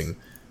bowling,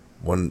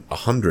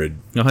 100.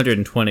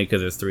 120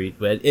 because there's 3.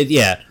 But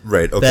yeah.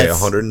 Right, okay, That's-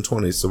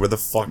 120. So where the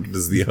fuck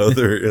does the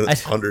other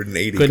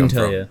 180 Couldn't come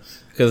tell from? you.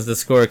 Because the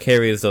score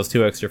carries those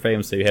 2 extra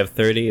frames, so you have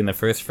 30 in the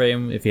first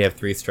frame if you have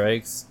 3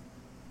 strikes.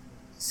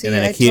 See, and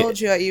then I it keep- told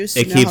you I used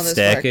to It know how keeps this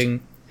stacking.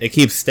 worked. It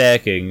keeps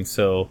stacking,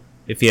 so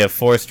if you have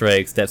 4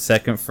 strikes, that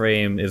second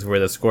frame is where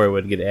the score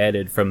would get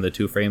added from the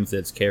 2 frames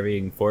that's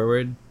carrying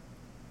forward.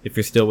 If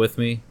you're still with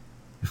me.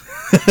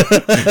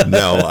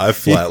 No, I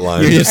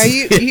flatlined. You're just, Are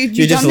you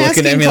you're just done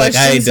looking at asking me like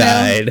I questions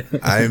now?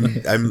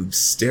 died. I'm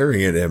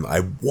staring at him.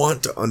 I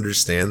want to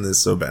understand this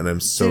so bad, and I'm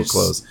so There's-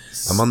 close.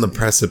 I'm on the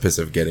precipice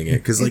of getting it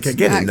because, like, I It's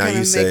get not it. Now gonna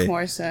you say make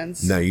more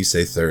sense. Now you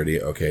say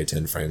 30, okay,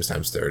 10 frames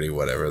times 30,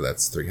 whatever,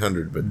 that's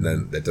 300, but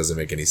then that doesn't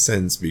make any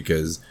sense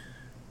because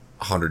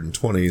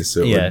 120,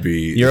 so it would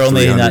be you're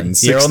only not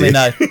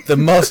 360. the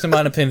most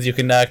amount of pins you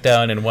can knock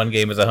down in one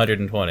game is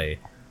 120.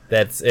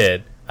 That's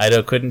it.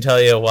 Couldn't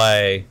tell you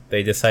why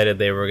they decided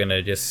they were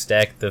gonna just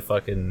stack the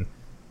fucking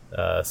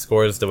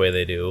scores the way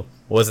they do.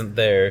 Wasn't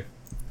there.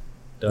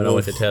 Don't know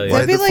what to tell you. Why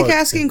That'd be the like fuck-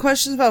 asking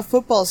questions about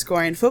football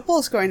scoring.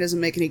 Football scoring doesn't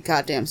make any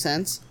goddamn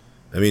sense.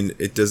 I mean,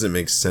 it doesn't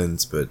make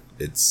sense, but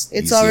it's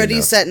It's easy already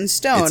enough. set in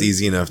stone. It's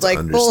easy enough to like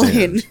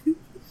understand. bowling.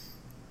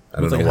 I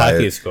don't It's know like why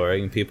hockey it-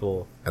 scoring.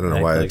 People I don't know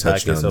act why a like hockey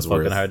is so touchdown's fucking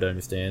worth hard to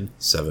understand.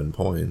 7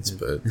 points,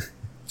 but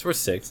It's worth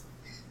 6.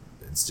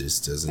 it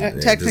just doesn't. It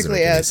doesn't Technically,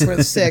 make any it's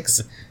worth sense.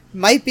 6.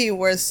 Might be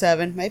worth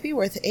 7. Might be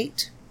worth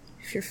 8.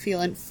 If you're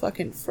feeling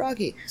fucking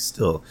froggy.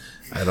 Still,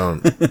 I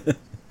don't.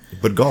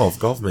 But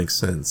golf makes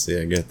sense. Yeah,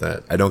 I get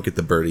that. I don't get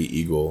the birdie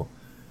eagle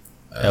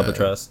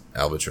Albatross.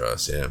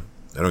 albatross. Yeah,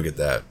 I don't get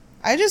that.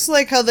 I just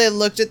like how they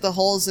looked at the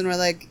holes and were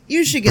like,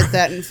 you should get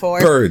that in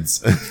 4.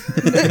 Birds.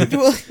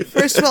 Well,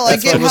 first of all, I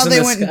That's get what was how in they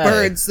the went in sky.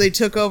 birds. They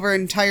took over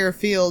entire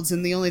fields,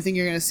 and the only thing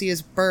you're going to see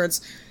is birds.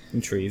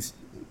 And trees.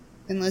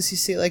 Unless you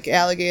see, like,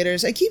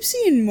 alligators. I keep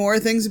seeing more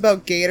things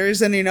about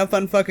gators ending up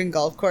on fucking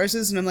golf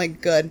courses, and I'm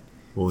like, good.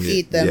 Well,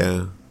 Eat them.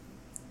 Yeah.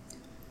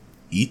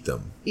 Eat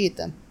them. Eat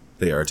them.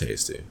 They are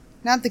tasty.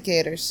 Not the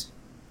gators.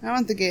 I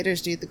want the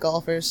gators to eat the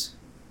golfers.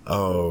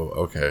 Oh,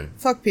 okay.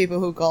 Fuck people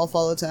who golf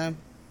all the time.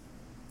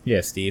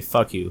 Yeah, Steve.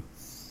 Fuck you.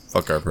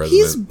 Fuck our He's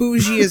president.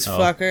 bougie as Oh.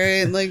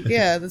 fucker, and like,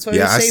 yeah, that's why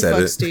Yeah, I we say said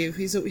fuck it. Steve.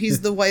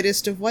 He's the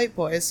whitest of white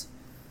boys.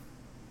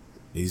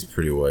 He's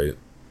pretty white.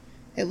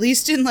 At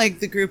least in like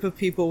the group of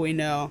people we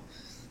know.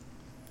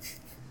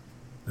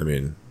 I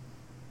mean,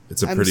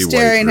 it's a I'm pretty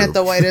staring white at group.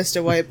 the whitest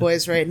of white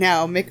boys right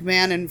now.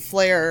 McMahon and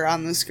Flair are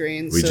on the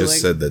screen. We so, just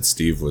like, said that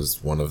Steve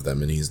was one of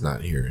them, and he's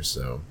not here.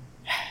 So,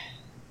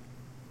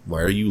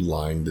 why are you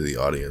lying to the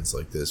audience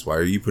like this? Why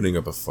are you putting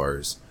up a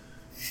farce?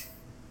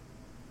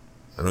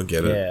 I don't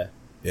get it. Yeah.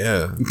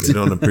 Yeah, they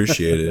don't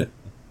appreciate it.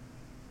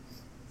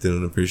 They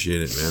don't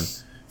appreciate it, man.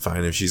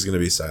 Fine, if she's gonna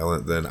be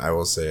silent, then I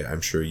will say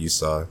I'm sure you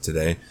saw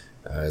today.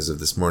 As of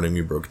this morning,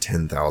 we broke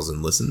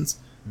 10,000 listens.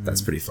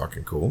 That's pretty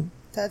fucking cool.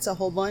 That's a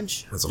whole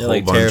bunch. That's a It whole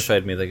like bunch.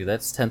 terrified me. Like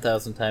that's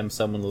 10,000 times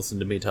someone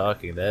listened to me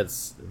talking.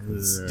 That's I don't know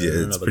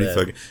It's about pretty that.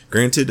 fucking.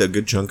 Granted, a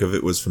good chunk of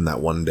it was from that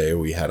one day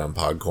we had on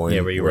Podcoin.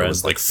 Yeah, where you were it on,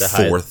 was like, like the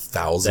high-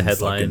 4,000 The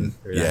headline,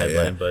 fucking. or the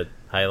headline, but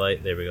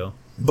highlight. There we go.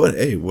 But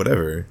hey,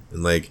 whatever.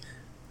 And like,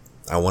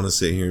 I want to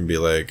sit here and be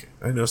like,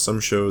 I know some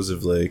shows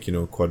have like, you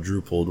know,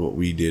 quadrupled what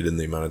we did in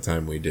the amount of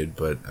time we did,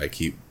 but I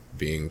keep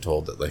being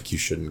told that like you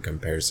shouldn't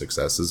compare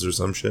successes or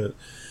some shit.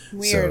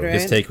 Weird, right?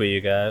 Just take what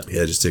you got.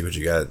 Yeah, just take what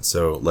you got.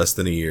 So less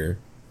than a year.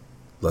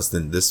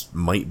 This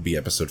might be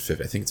episode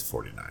 50. I think it's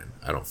 49.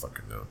 I don't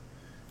fucking know.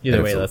 Either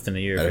I'd way, have to- less than a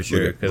year I'd for have to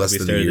look sure. at Because less we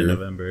than a started in year.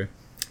 November.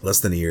 Less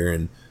than a year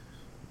and,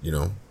 you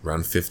know,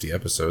 around 50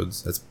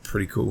 episodes. That's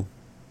pretty cool.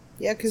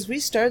 Yeah, because we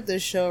started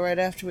this show right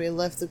after we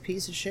left the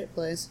piece of shit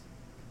place.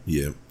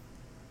 Yeah.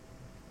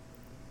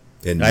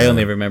 And I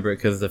only remember it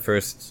because the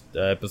first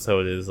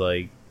episode is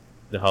like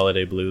the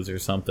holiday blues or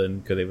something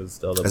because it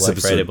was all the That's Black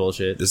episode- Friday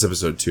bullshit. This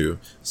episode 2.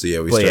 So yeah,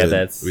 we Well, yeah, started.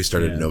 that's- we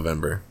started in yeah.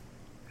 November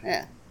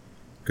Yeah.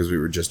 because we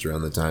were just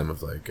around the time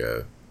of like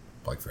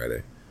Black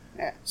Friday.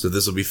 Yeah. So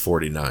this will be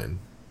 49.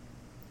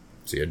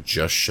 So yeah,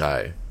 just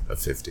shy of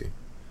 50.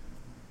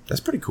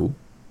 That's pretty cool.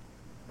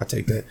 I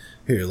take that.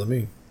 Here, let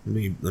me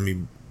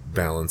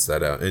balance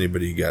that out.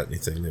 Anybody got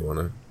anything they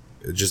want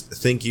to? Just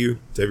thank you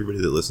to everybody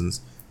that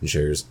listens and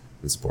shares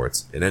and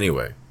supports in any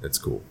way. That's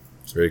cool.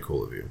 It's very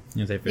cool of you.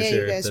 I'd say for Yeah,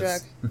 sure. you guys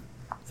That's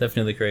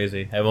definitely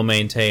crazy. I will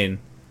maintain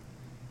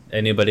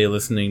anybody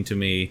listening to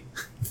me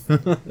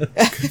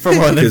for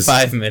more than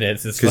 5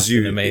 minutes is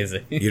fucking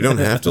amazing. You don't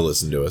have to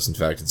listen to us. In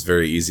fact, it's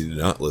very easy to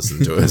not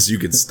listen to us. You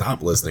can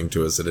stop listening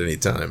to us at any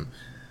time.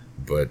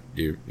 But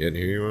here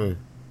you are.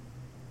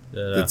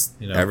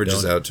 It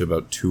averages out to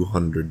about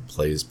 200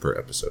 plays per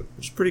episode,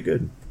 which is pretty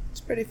good. It's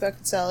pretty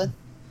fucking solid.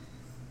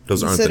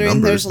 Those aren't the Considering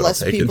numbers, there's but I'll less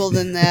take it. people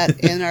than that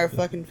in our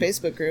fucking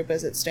Facebook group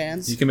as it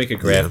stands. You can make a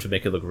graph Yeah. to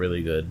make it look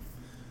really good.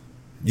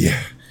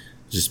 Yeah,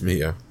 just me.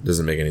 Yeah,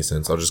 doesn't make any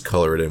sense. I'll just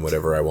color it in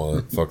whatever I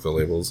want. Fuck the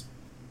labels.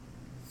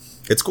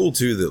 It's cool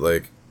too that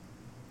like,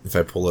 if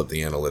I pull up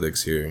the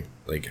analytics here,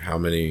 like how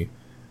many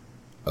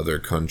other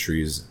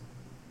countries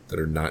that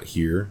are not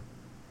here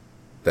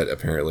that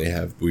apparently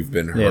we've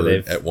been heard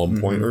they've at one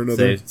point or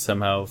another. They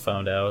somehow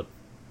found out.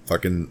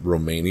 Fucking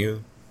Romania.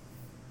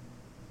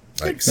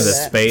 Like Good for Was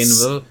it that.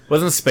 Spain?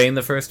 Wasn't Spain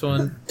the first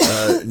one?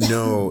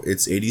 no,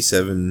 it's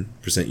 87%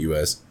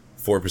 US,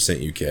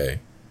 4% UK,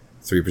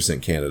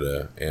 3%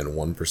 Canada, and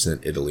 1%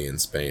 Italy and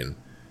Spain.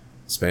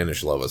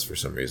 Spanish love us for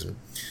some reason.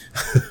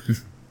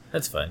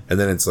 That's fine. And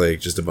then it's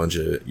like just a bunch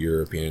of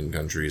European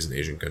countries and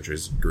Asian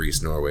countries: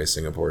 Greece, Norway,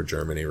 Singapore,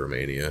 Germany,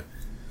 Romania.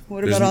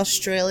 What There's about n-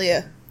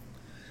 Australia?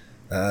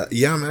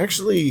 Yeah, I'm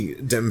actually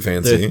dem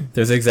fancy.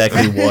 There's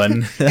exactly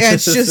one. Yeah,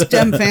 it's just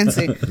damn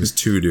fancy. There's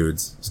two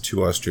dudes. There's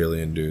two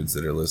Australian dudes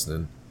that are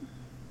listening.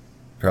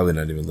 Probably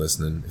not even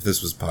listening. If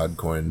this was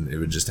Podcoin, it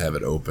would just have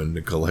it open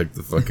to collect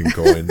the fucking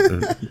coin.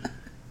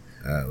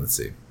 Let's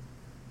see.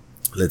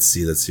 Let's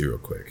see real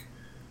quick.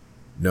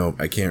 No,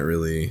 I can't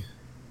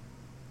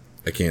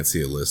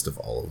see a list of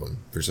all of them.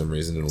 For some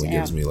reason, it only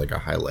Damn. gives me like a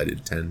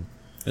highlighted 10.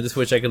 I just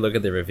wish I could look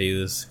at the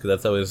reviews because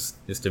that's always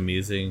just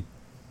amusing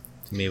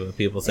to me what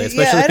people say, Yeah,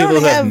 especially I don't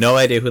people who have have- no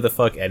idea who the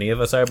fuck any of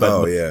us are. But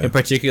Oh, yeah. in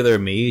particular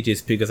me,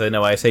 just because I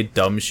know I say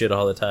dumb shit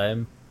all the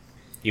time,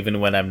 even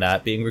when I'm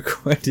not being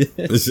recorded.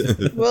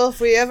 Well, if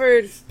we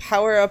ever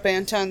power up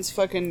Anton's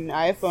fucking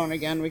iPhone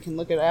again, we can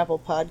look at Apple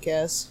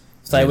Podcasts.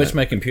 So I Yeah. wish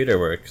my computer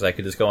worked because I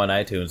could just go on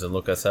iTunes and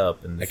look us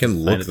up. And I can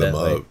find look it them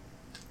that way. up.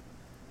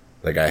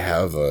 Like, I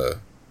have a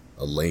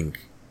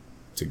link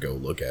to go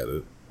look at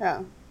it.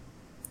 Yeah.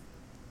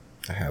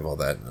 I have all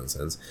that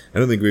nonsense. I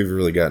don't think we've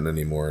really gotten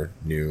any more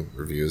new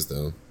reviews,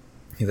 though.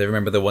 Because I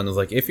remember the one that was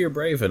like, if you're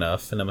brave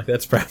enough, and I'm like,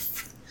 that's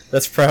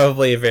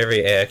probably a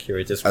very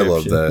accurate I description.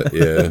 love that,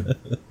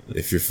 yeah.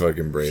 If you're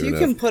fucking brave If you enough.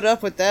 can put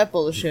up with that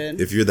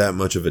bullshit. If you're that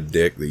much of a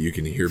dick that you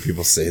can hear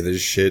people say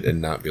this shit and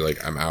not be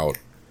like, I'm out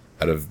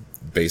of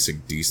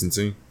basic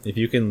decency, If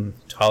you can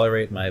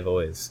tolerate my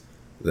voice.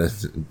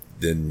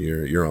 then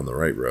you're on the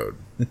right road.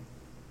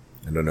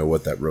 I don't know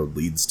what that road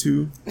leads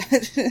to.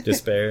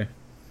 Despair.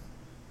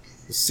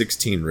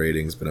 16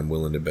 ratings, but I'm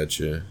willing to bet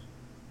you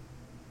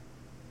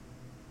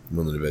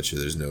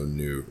there's no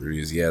new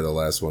reviews. Yeah, the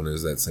last one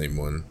is that same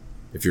one.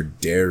 If you're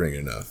daring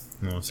enough,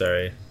 Oh,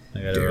 sorry. I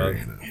got it daring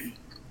wrong. enough,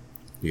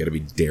 you got to be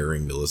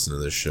daring to listen to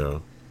this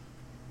show.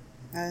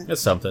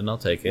 That's something. I'll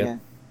take it.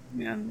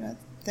 Yeah,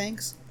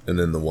 thanks. And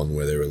then the one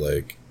where they were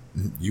like,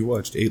 "You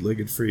watched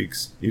Eight-Legged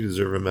Freaks. You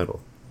deserve a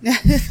medal.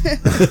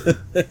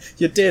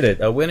 You did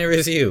it. A winner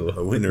is you.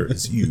 A winner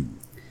is you."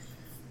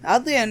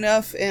 Oddly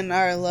enough, in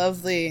our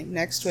lovely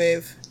Next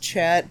Wave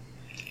chat,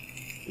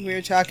 we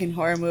were talking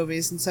horror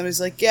movies, and somebody's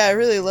like, yeah, I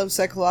really love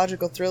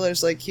psychological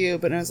thrillers like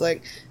Cube. And I was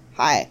like,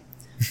 hi.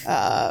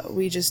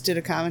 We just did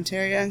a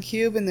commentary on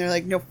Cube, and they're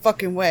like, no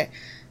fucking way.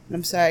 And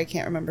I'm sorry, I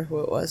can't remember who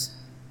it was.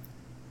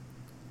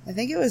 I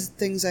think it was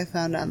things I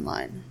found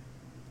online.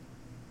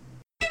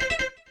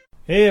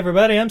 Hey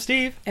everybody, I'm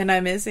Steve, And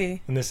I'm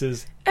Izzy. and this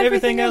is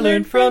Everything I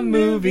Learned from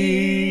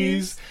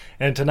Movies.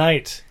 And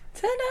tonight,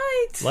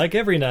 Tonight! Like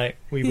every night,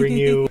 we bring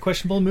you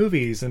questionable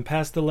movies and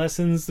pass the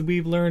lessons that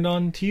we've learned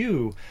on to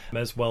you,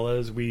 as well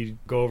as we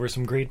go over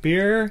some great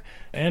beer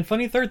and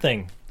funny third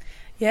thing.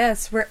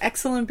 Yes, we're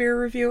excellent beer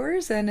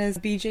reviewers, and as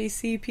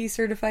BJCP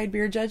certified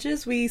beer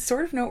judges, we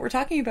sort of know what we're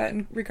talking about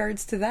in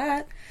regards to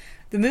that.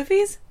 The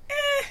movies?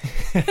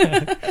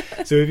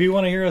 So if you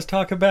want to hear us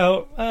talk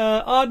about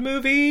odd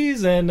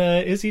movies and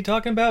is he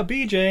talking about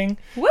BJing,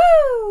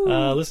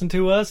 Woo! listen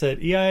to us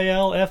at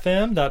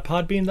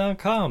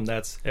eilfm.podbean.com.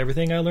 That's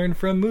everything I learned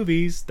from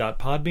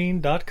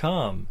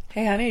movies.podbean.com.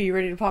 Hey, honey, are you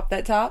ready to pop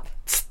that top?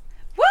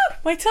 Woo!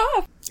 My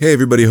top! Hey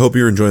everybody, hope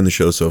you're enjoying the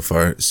show so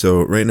far.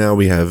 So right now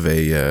we have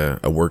a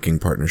working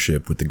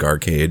partnership with the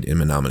Garcade in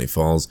Menominee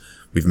Falls.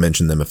 We've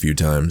mentioned them a few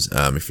times.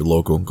 If you're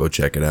local, go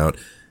check it out.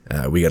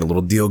 We got a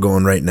little deal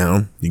going right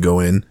now. You go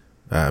in,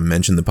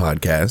 mention the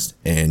podcast,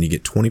 and you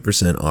get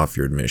 20% off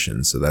your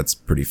admission. So that's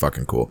pretty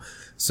fucking cool.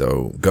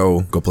 So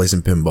go play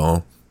some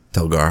pinball,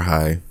 tell Gar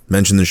hi,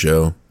 mention the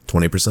show,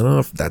 20%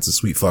 off. That's a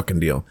sweet fucking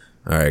deal.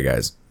 All right,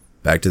 guys,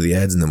 back to the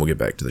ads, and then we'll get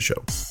back to the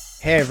show.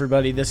 Hey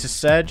everybody, this is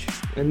Sedge,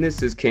 And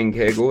this is King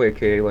Kegel,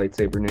 aka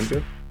Lightsaber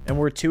Ninja. and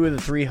we're two of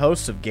the three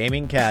hosts of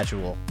Gaming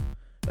Casual,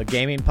 a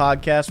gaming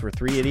podcast where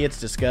three idiots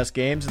discuss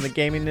games in the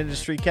gaming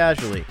industry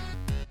casually.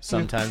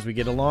 Sometimes we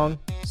get along,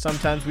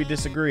 sometimes we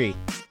disagree,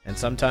 and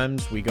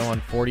sometimes we go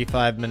on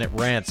 45-minute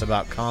rants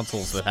about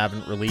consoles that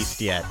haven't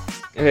released yet.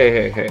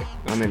 Hey,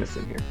 I'm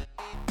innocent here.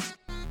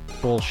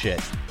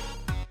 Bullshit.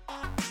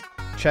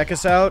 Check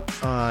us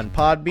out on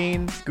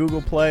Podbean,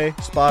 Google Play,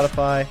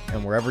 Spotify,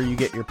 and wherever you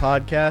get your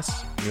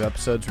podcasts. New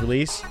episodes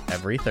release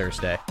every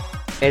Thursday.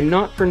 And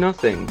not for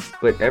nothing,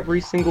 but every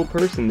single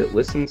person that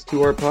listens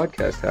to our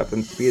podcast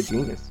happens to be a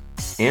genius.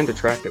 And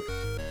attractive.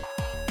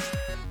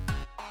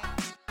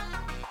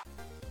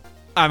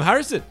 I'm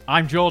Harrison.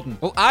 I'm Jordan.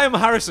 Well, I'm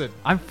Harrison.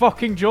 I'm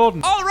fucking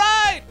Jordan. All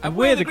right! And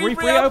we're the Grief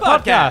Rio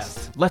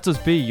Podcast. Let us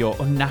be your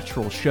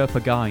unnatural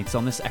Sherpa guides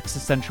on this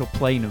existential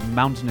plane of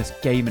mountainous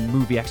game and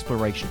movie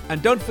exploration.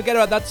 And don't forget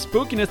about that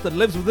spookiness that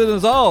lives within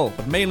us all,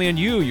 but mainly in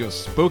you, you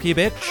spooky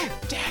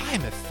bitch. Damn,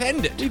 I'm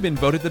offended. We've been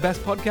voted the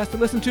best podcast to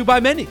listen to by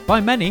many.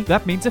 By many,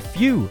 that means a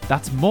few.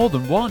 That's more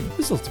than one.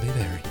 Results may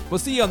vary. We'll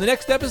see you on the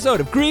next episode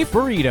of Grief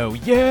Burrito,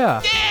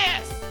 yeah!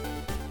 Yes!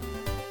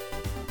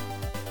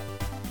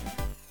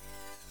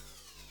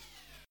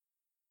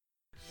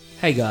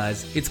 Hey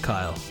guys, it's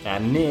Kyle.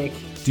 And Nick.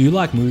 Do you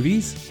like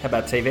movies? How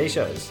about TV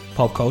shows?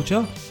 Pop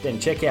culture? Then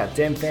check out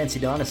Dem Fancy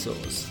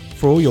Dinosaurs.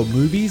 For all your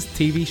movies,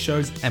 TV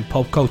shows, and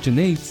pop culture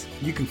needs.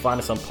 You can find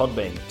us on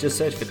Podbean. Just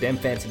search for Dem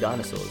Fancy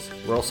Dinosaurs.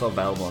 We're also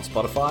available on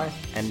Spotify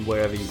and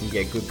wherever you can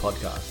get good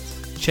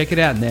podcasts. Check it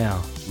out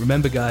now.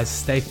 Remember guys,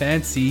 stay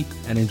fancy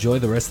and enjoy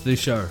the rest of the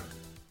show.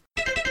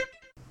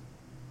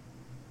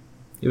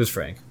 It was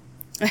Frank.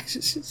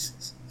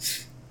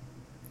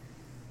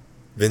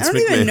 Vince I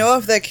don't McMahon. even know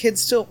if that kid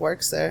still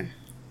works there.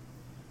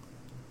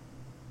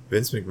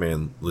 Vince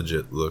McMahon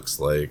legit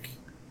looks like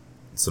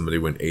somebody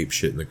went ape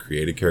shit in the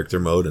creative character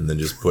mode and then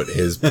just put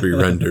his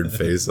pre-rendered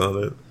face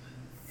on it.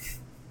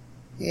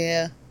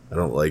 Yeah. I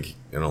don't like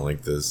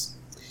this.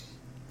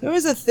 There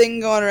was a thing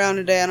going around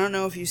today, I don't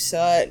know if you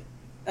saw it,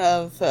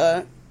 of,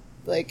 Was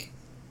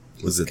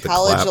it the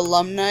college clap?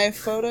 alumni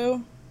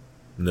photo.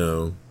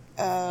 No.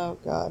 Oh,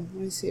 God.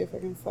 Let me see if I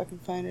can fucking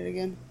find it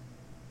again.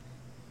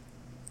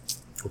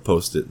 We'll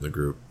post it in the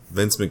group.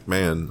 Vince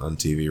McMahon on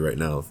TV right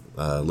now,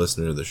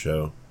 listener of the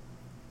show,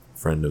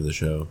 friend of the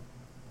show.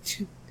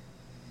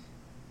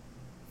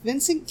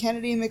 Vincent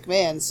Kennedy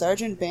McMahon,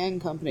 Sergeant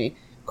Band Company,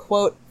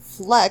 quote,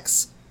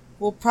 flex,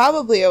 will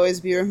probably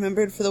always be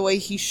remembered for the way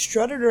he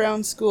strutted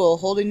around school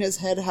holding his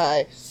head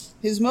high.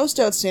 His most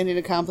outstanding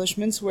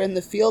accomplishments were in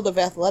the field of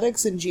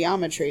athletics and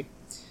geometry.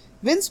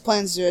 Vince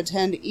plans to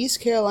attend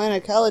East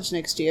Carolina College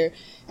next year,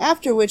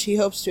 after which he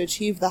hopes to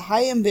achieve the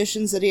high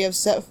ambitions that he has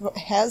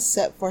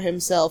set for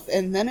himself,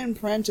 and then in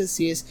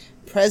parentheses,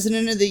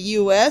 President of the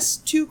U.S.,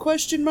 2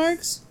 question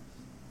marks?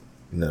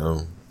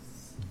 No.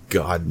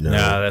 God, no.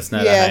 No, that's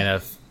not high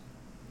enough.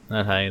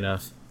 Not high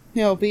enough.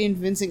 You know, being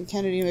Vincent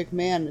Kennedy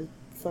McMahon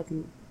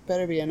fucking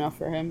better be enough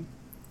for him.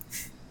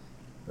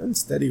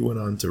 Instead, he went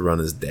on to run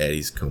his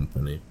daddy's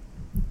company.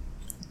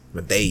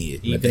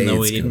 Even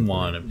though he didn't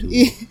want him to.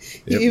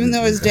 Even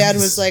though his dad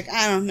was like,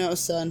 I don't know,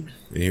 son.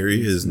 Here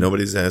he is.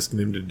 Nobody's asking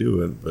him to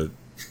do it, but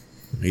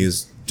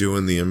he's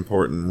doing the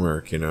important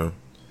work,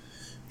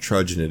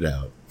 trudging it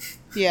out.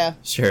 Yeah.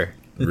 Sure.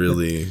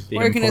 Really.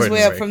 Working his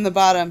way up from the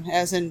bottom,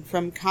 as in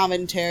from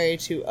commentary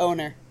to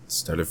owner.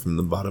 Started from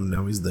the bottom,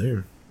 now he's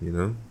there, I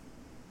mean,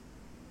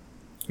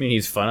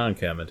 he's fun on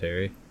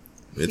commentary.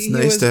 It's he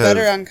nice was to have...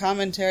 better on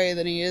commentary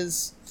than he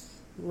is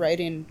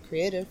writing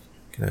creative.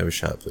 Can I have a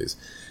shot, please?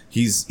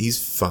 He's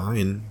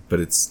fine, but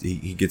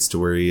he gets to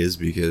where he is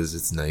because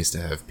it's nice to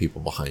have people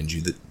behind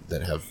you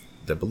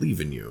that believe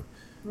in you,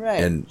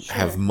 right? And sure.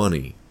 have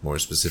money, more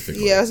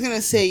specifically. Yeah, I was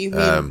gonna say, you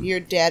mean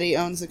your daddy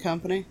owns the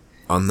company?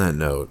 On that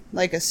note,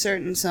 like a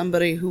certain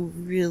somebody who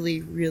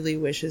really, really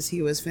wishes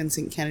he was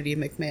Vincent Kennedy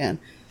McMahon.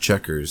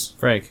 Checkers,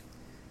 Frank.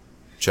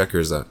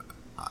 Checkers, I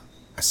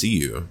see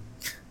you.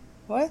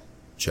 What?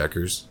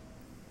 Checkers.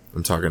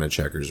 I'm talking to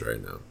Checkers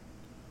right now.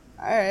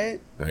 Alright.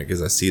 Alright,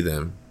 because I see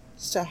them.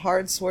 Just a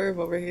hard swerve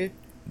over here.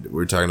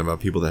 We're talking about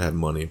people that have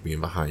money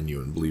being behind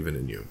you and believing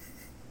in you.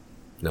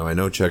 Now, I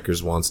know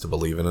Checkers wants to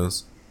believe in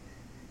us.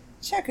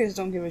 Checkers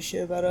don't give a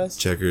shit about us.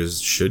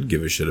 Checkers should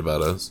give a shit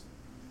about us.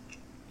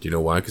 Do you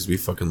know why? Because we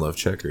fucking love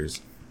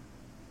Checkers.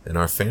 And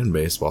our fan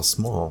base, while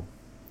small,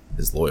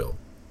 is loyal.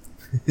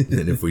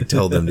 And if we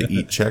tell them to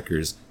eat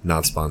Checkers,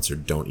 not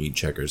sponsored, don't eat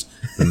Checkers,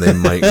 then they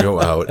might go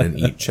out and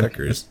eat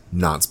Checkers.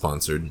 Not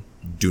sponsored,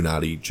 do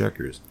not eat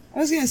Checkers. I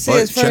was gonna say,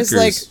 But as far as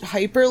Checkers- like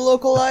hyper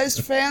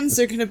localized fans,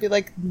 they're gonna be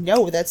like,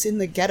 no, that's in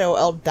the ghetto,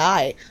 I'll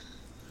die.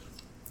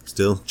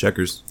 Still,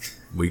 Checkers.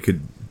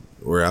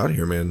 We're out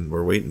here, man.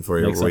 We're waiting for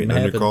you. Make We're waiting something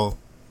on your happen. call.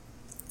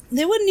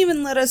 They wouldn't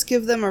even let us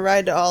give them a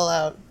ride to All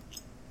Out.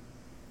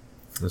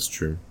 That's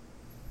true.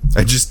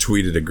 I just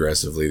tweeted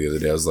aggressively the other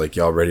day. I was like,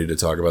 y'all ready to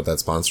talk about that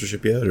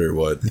sponsorship yet, or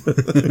what?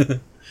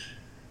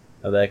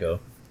 How'd that go?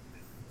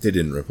 They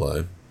didn't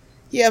reply.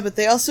 Yeah, but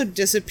they also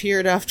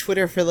disappeared off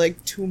Twitter for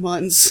like 2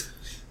 months.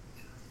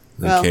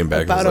 They Well, came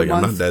back and was about a like,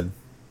 I'm not month. dead.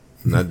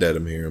 I'm not dead,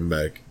 I'm here, I'm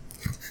back.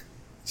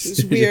 It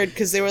was weird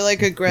because they were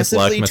like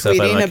aggressively myself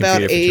out of my tweeting about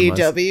computer for 2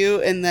 months.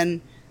 AEW and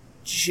then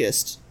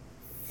just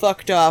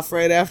fucked off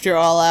right after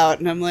All Out.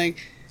 And I'm like,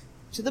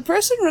 did the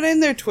person running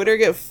their Twitter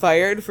get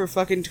fired for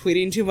fucking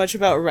tweeting too much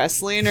about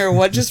wrestling, or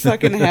what just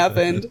fucking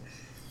happened?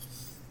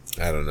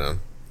 I don't know.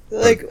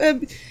 Like,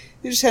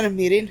 we just had a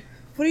meeting.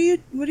 What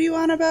are you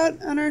on about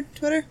on our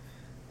Twitter?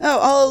 Oh,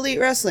 All Elite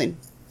Wrestling.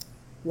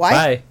 Why?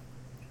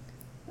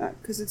 Bye.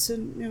 Because it's a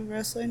new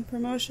wrestling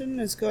promotion.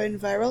 It's going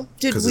viral.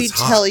 Did 'Cause we it's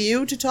hot. tell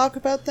you to talk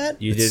about that?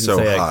 You It's didn't so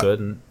say hot. I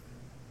couldn't.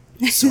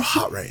 It's so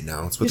hot right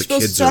now. It's what You're the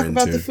supposed kids to talk are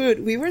about into. the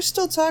food. We were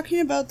still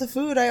talking about the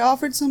food. I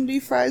offered somebody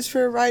fries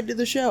for a ride to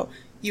the show.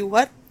 You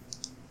what?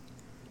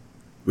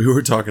 We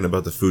were talking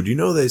about the food. You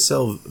know they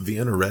sell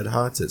Vienna Red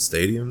Hots at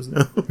stadiums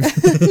now?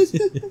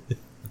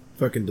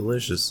 Fucking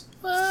delicious.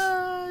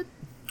 What?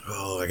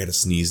 Oh, I gotta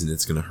sneeze and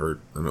it's gonna hurt.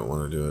 I don't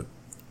want to do it.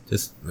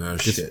 Just Oh,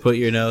 just shit. put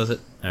your nose at.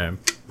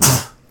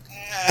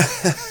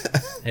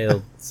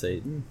 Hail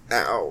Satan.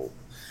 Ow.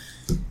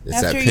 It's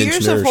After that pinched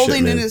years nerve of holding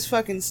shit, in man. his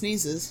fucking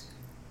sneezes.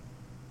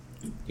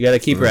 You gotta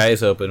keep your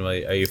eyes open.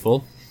 Are you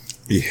full?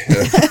 Yeah.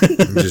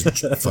 I'm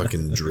just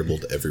fucking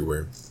dribbled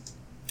everywhere.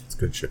 It's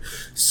good shit.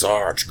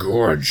 Such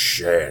good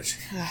shit.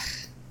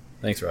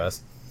 Thanks,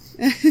 Ross.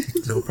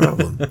 No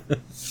problem.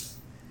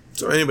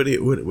 So, anybody,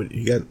 what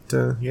you got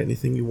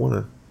anything you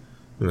wanna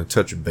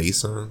touch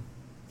base on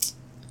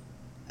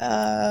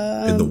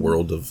in the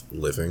world of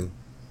living?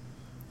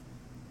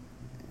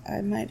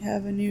 I might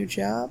have a new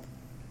job.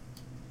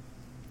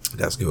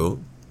 That's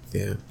good.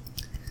 Yeah.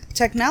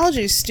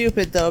 Technology's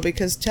stupid though,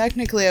 because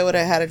technically I would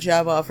have had a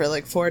job offer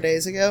like 4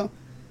 days ago.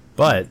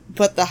 But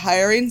the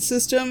hiring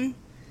system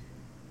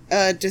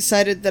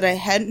decided that I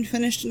hadn't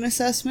finished an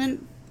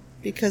assessment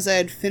because I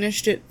had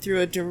finished it through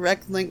a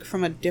direct link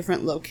from a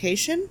different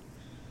location.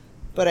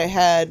 But I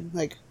had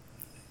like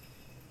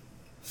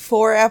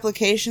 4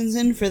 applications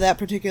in for that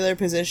particular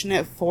position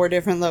at 4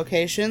 different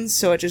locations,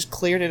 so it just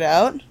cleared it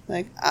out.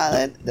 Like,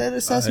 that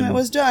assessment I'm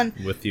was done.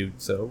 with you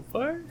so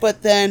far.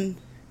 But then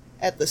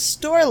at the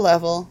store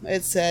level,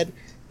 it said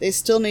they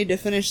still need to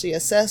finish the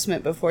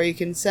assessment before you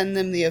can send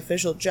them the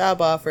official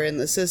job offer in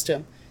the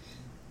system.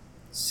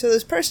 So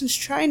this person's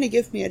trying to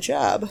give me a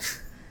job,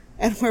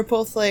 and we're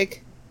both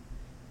like...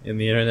 And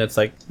the internet's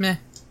like, meh.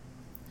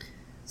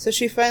 So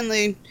she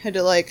finally had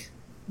to like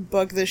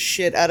bug the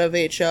shit out of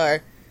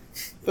HR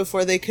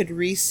before they could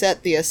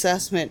reset the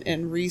assessment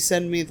and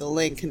resend me the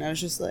link, and I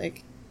was just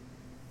like,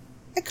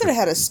 I could have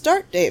had a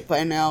start date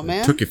by now,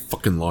 man. Took you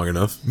fucking long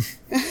enough.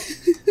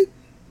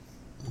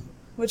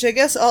 Which I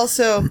guess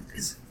also...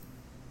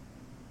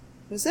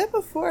 Was that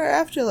before or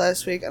after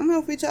last week? I don't know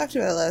if we talked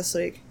about it last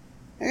week.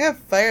 I got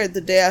fired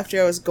the day after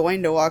I was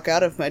going to walk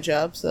out of my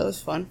job, so that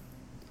was fun.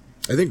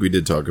 I think we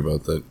did talk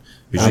about that.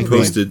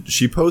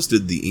 She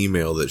posted the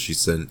email that she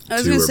sent I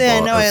was to going to her, say, I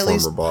know her I at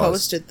least former boss.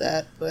 posted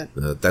that, but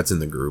That's in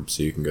the group,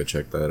 so you can go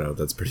check that out.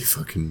 That's pretty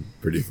fun.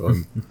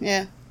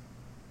 yeah.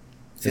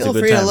 It's a Feel good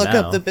free to time look now.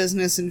 up the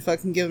business and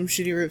fucking give them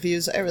shitty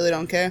reviews. I really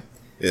don't care.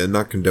 Yeah,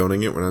 not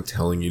condoning it. We're not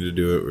telling you to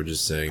do it. We're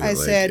just saying that, I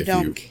say I if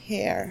don't you,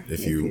 care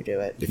if you you do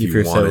it. If If you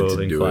you're wanted so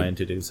to do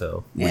inclined it, to do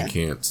so. we Yeah.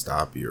 can't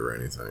stop you or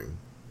anything.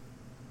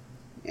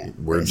 Yeah.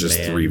 We're just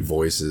Man. 3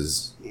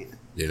 voices. Yeah.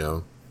 You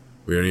know?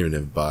 We don't even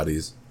have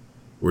bodies.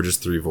 We're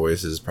just 3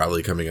 voices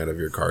probably coming out of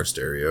your car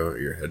stereo or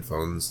your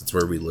headphones. It's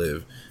where we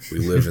live. We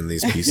live in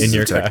these pieces In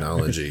your of car.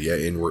 technology. Yeah,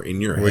 and we're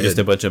in your head. We're just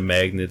a bunch of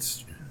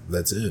magnets.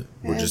 That's it.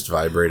 We're Yeah. just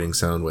vibrating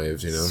sound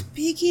waves, you know?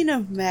 Speaking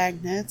of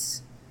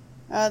magnets,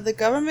 the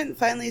government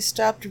finally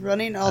stopped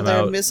running all I'm their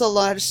out. missile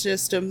launch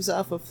systems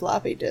off of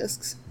floppy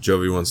disks.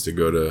 Jovi wants to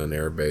go to an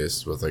air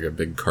base with like a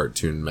big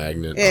cartoon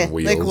magnet Yeah, on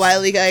wheels. like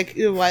Wile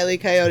E.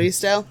 Coyote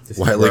style.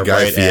 Wile E.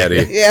 Guy Right at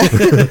Fieri. Yeah.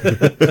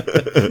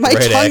 My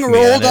Right tongue Acme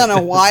rolled on on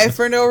it. a Y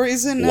for no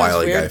reason. That was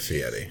Wile E. Guy weird.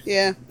 Fieri.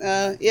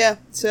 Yeah, yeah.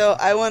 So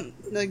I want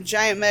like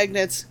giant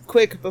magnets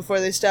quick before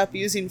they stop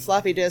using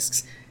floppy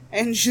disks.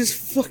 and just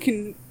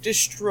fucking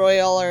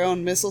destroy all our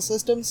own missile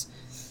systems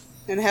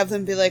and have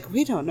them be like,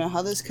 we don't know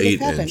how this could have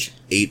happened.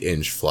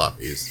 8-inch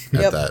floppies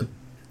at Yep. that.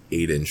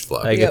 8-inch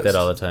floppies. I get that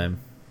all the time.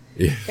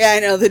 Yeah. Yeah, I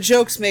know. The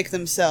jokes make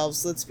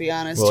themselves, let's be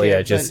honest. Well, here,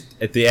 yeah, just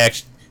at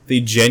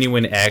the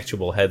genuine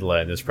actual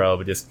headline has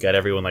probably just got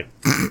everyone like,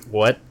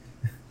 what?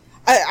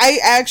 I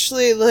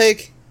actually,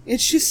 like, it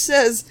just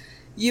says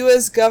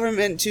U.S.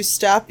 government to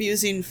stop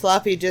using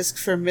floppy disk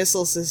for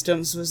missile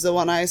systems was the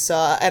one I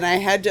saw, and I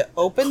had to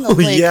open the Oh,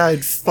 link. yeah,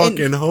 I'd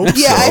fucking hope so.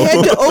 Yeah, I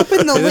had to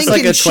open the Is link this like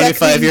and a check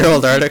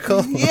 25-year-old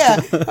article? Yeah,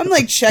 I'm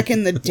like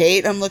checking the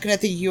date. I'm looking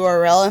at the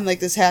URL. I'm like,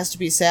 this has to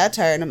be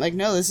satire, and I'm like,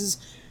 no, this is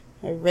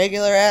a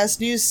regular ass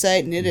news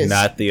site, and it is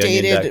Not the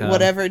dated onion.com.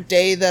 whatever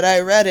day that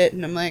I read it,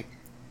 and I'm like,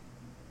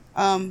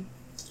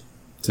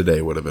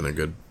 Today would have been a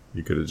good...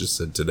 You could have just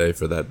said today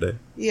for that day.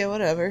 yeah,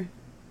 whatever.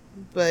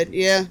 But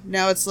yeah,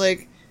 now it's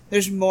like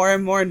there's more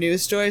and more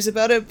news stories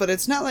about it, but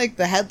it's not like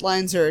the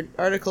headlines or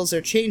articles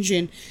are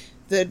changing.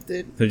 They're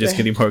just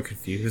getting more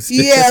confused.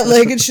 Yeah,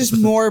 like it's just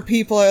more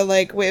people are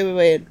like,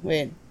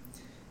 wait.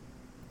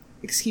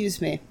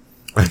 Excuse me.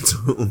 I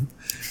told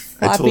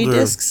Floppy her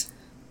disks?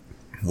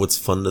 what's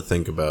fun to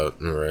think about.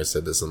 Remember I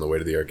said this on the way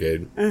to the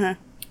arcade? Uh-huh.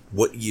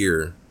 What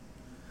year,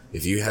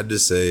 if you had to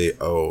say,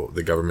 oh,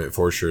 the government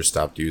for sure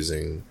stopped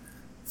using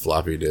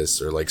floppy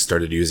disks or like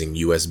started using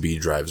USB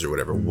drives or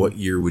whatever, what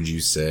year would you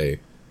say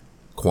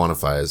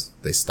quantifies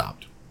they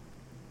stopped?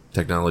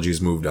 Technology's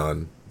moved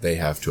on. They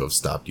have to have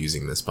stopped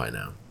using this by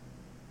now.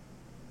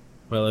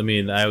 Well, I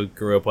mean, I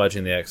grew up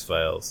watching the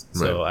X-Files,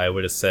 so Right. I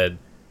would have said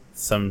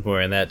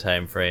somewhere in that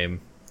time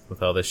frame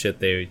with all the shit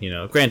they,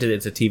 granted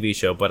it's a TV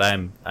show, but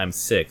I'm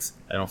 6.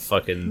 I don't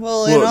fucking...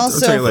 Well, and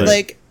also,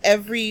 like,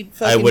 every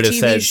fucking would've TV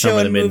said show some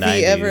in and the movie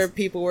mid-90s. ever,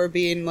 people were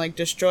being, like,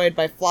 destroyed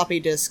by floppy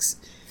disks.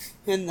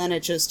 And then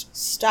it just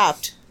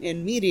stopped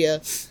in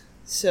media.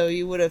 So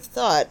you would have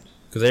thought...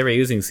 Because they were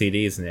using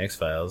CDs in the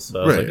X-Files,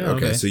 so I was Right, like, oh,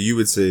 okay. So you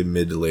would say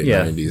mid to late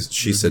Yeah. 90s.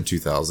 She said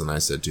 2000, I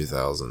said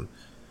 2000.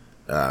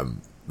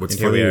 What's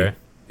And here we funny are.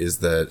 is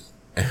that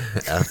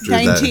after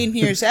 19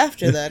 years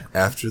after that.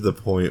 after the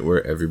point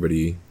where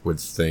everybody would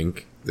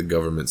think the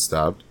government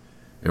stopped,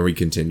 and we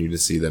continue to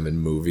see them in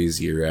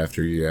movies year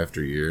after year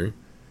after year,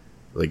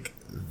 like,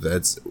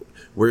 that's...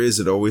 Whereas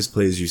it always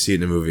plays, you see it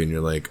in a movie and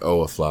you're like,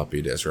 oh, a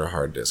floppy disk or a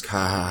hard disk. Ha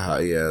ha ha,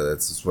 yeah,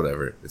 that's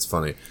whatever. It's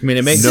funny. I mean,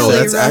 it makes no, Silly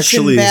that's Russian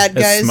actually bad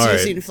guys smart.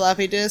 using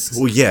floppy disks.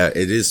 well, yeah,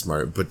 it is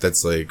smart, but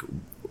that's like,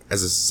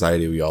 as a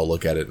society, we all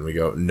look at it and we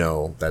go,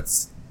 no,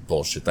 that's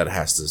bullshit. That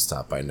has to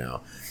stop by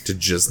now. To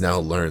just now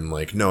learn,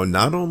 like, no,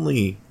 not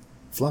only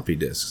floppy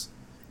disks,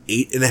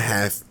 8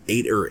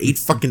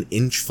 fucking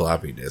inch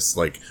floppy disks,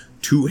 like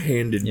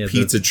two-handed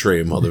pizza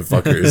tray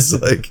motherfuckers.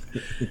 Like,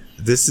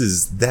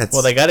 that's.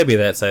 Well, they gotta be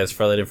that size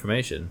for all that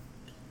information.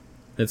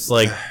 It's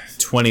like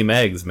 20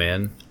 megs,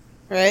 man.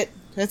 Right?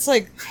 That's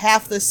like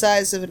half the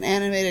size of an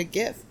animated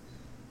GIF.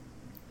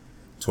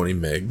 20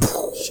 meg.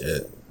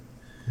 Shit.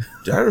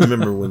 I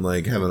remember when,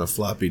 like, having a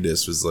floppy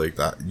disk was like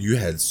that. You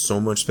had so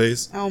much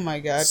space. Oh my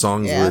god.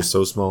 Songs yeah. were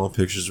so small.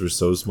 Pictures were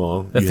so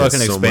small. The you had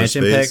fucking so much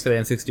expansion pack space. for the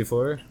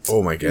N64.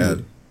 Oh my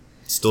god.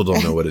 Still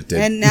don't know what it did.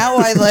 And now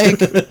I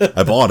like...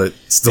 I bought it.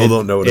 Still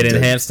don't know what it did. It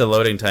enhanced the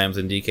loading times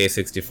in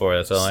DK64.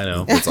 That's all I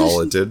know. That's all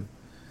it did.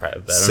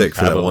 Sick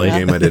for that one Probably.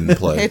 game I didn't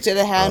play. It did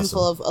a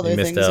handful Awesome. of other You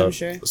missed things, I'm out.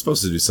 sure. It was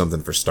supposed to do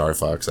something for Star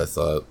Fox, I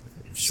thought.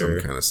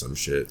 Sure. Some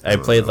shit. I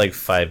don't played know. like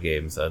 5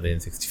 games on the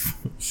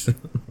N64.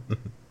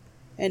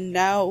 And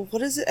now,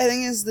 what is it? I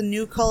think it's the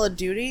new Call of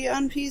Duty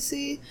on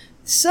PC.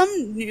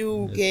 Some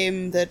new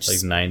game that's...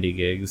 like 90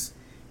 gigs.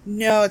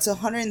 No, it's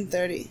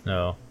 130.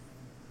 No.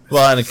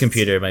 Well, on a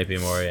computer it might be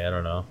more. Yeah, I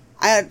don't know.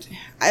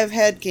 I've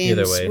had games...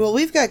 Either way. Well,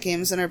 we've got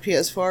games on our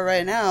PS4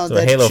 right now So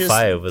that Halo just...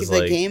 5 was the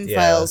like, game yeah,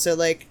 files are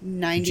like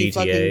 90 GTA.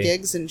 fucking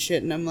gigs and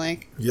shit, and I'm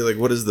like... You're like,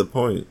 what is the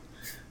point?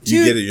 You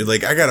Dude. get it. You're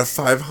like, I got a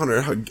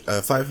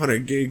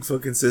 500 gig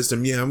fucking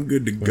system. Yeah, I'm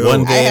good to go.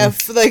 One I game,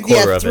 have, like,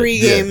 quarter of it. 3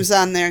 Yeah. games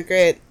on there.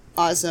 Great.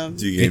 Awesome.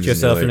 Do Get games and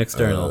yourself you're an like,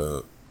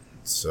 external.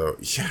 So,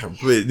 yeah, but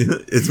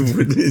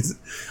it's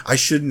I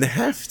shouldn't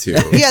have to.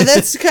 Yeah,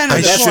 that's kind of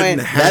I the shouldn't point.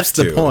 have That's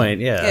to. the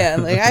point, yeah.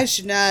 Yeah, like I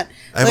should not.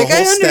 I have a like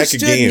whole I stack of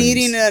understood games.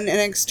 needing an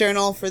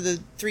external for the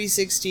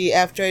 360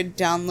 after I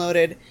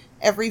downloaded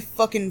every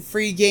fucking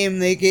free game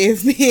they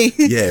gave me.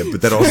 Yeah,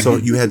 but that also,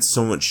 you had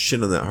so much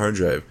shit on that hard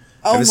drive.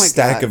 I Oh have a my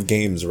stack God. of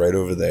games right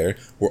over there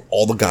where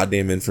all the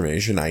goddamn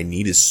information I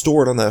need is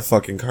stored on that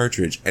fucking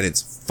cartridge, and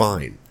it's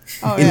fine.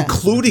 Oh, yeah.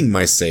 Including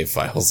my save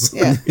files.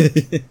 Yeah.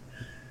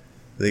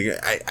 Like,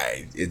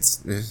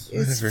 it's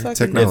whatever. fucking-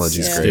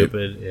 Technology's it's great.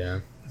 Stupid, yeah.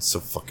 It's so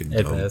fucking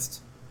At dumb.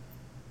 best.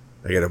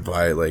 I gotta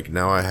buy, like,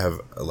 now I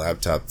have a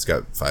laptop that's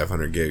got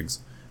 500 gigs,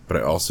 but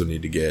I also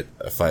need to get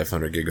a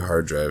 500 gig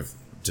hard drive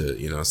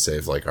to,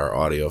 save, like, our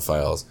audio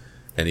files.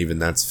 And even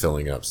that's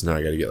filling up, so now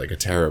I gotta get, like, a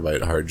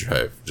terabyte hard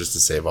drive just to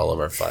save all of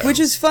our files. Which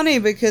is funny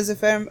because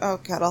if I'm...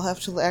 Oh, God, I'll have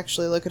to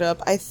actually look it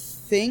up. I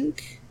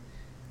think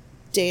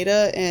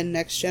data in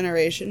Next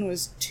Generation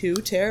was 2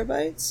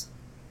 terabytes.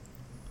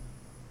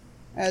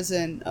 As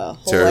in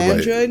whole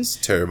androids?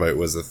 Terabyte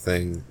was a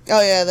thing.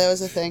 Oh yeah, that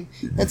was a thing.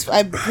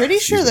 I'm pretty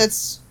sure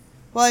that's...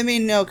 Well, I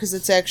mean, no, because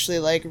it's actually,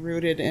 like,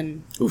 rooted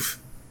in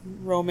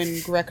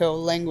Roman Greco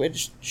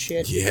language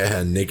shit.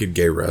 Yeah, naked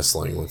gay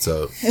wrestling. What's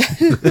up?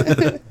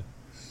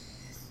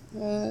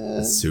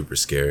 That's super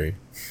scary.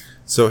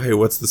 So, hey,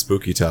 what's the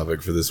spooky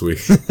topic for this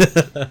week?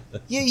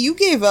 Yeah, you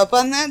gave up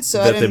on that,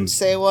 so I didn't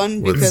say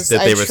one because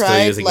that they were still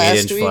tried using last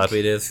 8-inch week.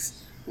 floppy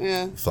disks.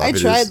 Yeah, Floppy I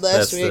tried disks.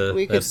 last week.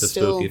 We could That's the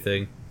still... spooky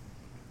thing.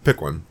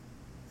 Pick one.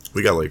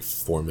 We got like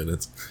 4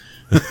 minutes.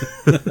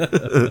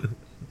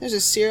 There's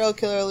a serial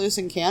killer loose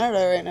in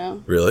Canada right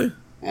now. Really?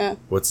 Yeah.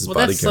 What's his Well,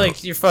 body that's count?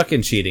 like, you're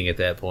fucking cheating at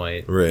that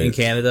point. Right. In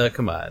Canada,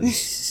 come on.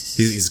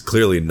 He's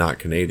clearly not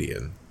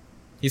Canadian.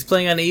 He's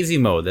playing on easy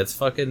mode. That's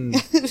fucking...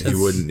 He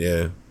wouldn't,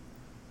 yeah.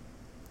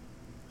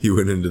 He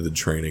went into the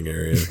training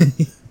area.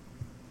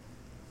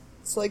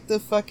 It's like the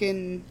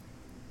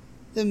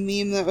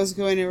meme that was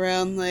going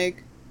around,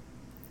 like,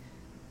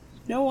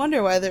 no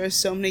wonder why there were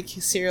so many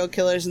serial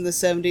killers in the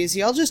 70s.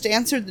 Y'all just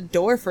answered the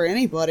door for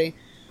anybody.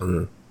 I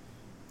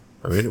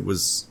mean, it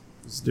was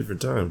a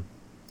different time.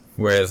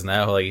 Whereas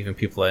now, like, even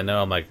people I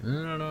know, I'm like, I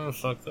don't know,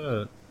 fuck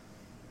that.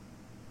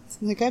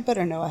 Like, I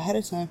better know ahead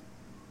of time.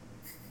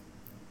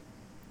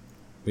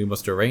 We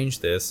must arrange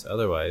this,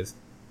 otherwise...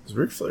 Is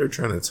Ric Flair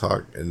trying to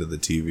talk into the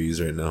TVs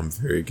right now? I'm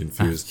very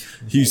confused.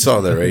 You saw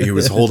that, right? He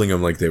was holding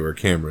them like they were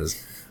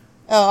cameras.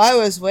 Oh, I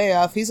was way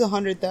off. He's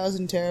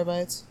 100,000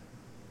 terabytes.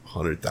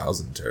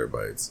 100,000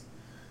 terabytes.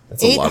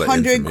 That's a lot of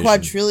 800 information.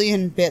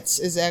 quadrillion bits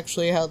is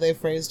actually how they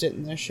phrased it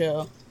in the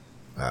show.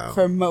 Wow.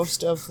 For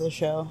most of the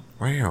show.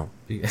 Wow.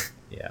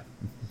 Yeah,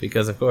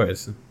 because of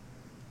course.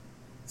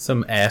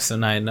 Some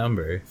asinine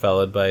number,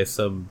 followed by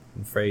some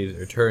phrase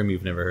or term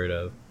you've never heard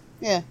of.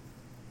 Yeah.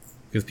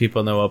 Because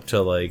people know up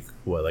to, like,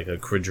 what, like a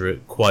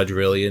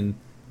quadrillion,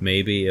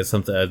 maybe, is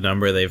something, a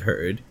number they've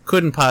heard.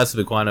 Couldn't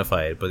possibly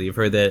quantify it, but you've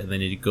heard that, and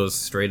then it goes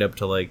straight up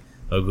to, like,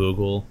 a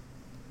Google.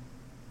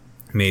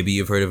 Maybe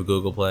you've heard of a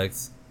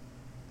Googleplex.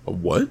 A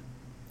what?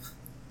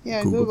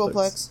 Yeah,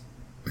 Googleplex.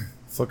 Googleplex.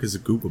 Fuck is a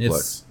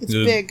Googleplex? It's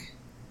big.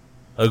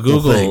 A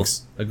Google. Well,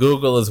 thanks. A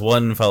Google is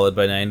 1 followed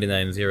by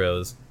 99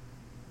 zeros.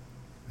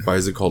 Why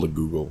is it called a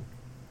Google?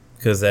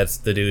 Because that's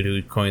the dude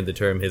who coined the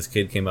term. His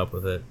kid came up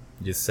with it.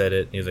 He just said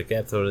it. He was like,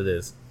 yeah, that's what it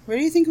is. Where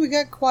do you think we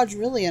got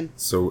quadrillion?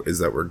 So is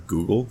that where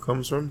Google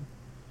comes from?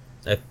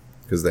 I-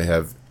 Because they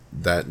have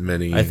that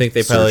many I think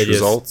they search probably just-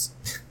 results?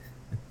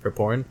 For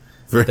porn?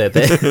 For- That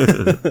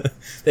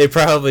they, they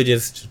probably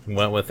just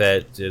went with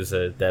that.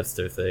 That's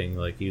their thing.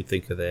 Like, you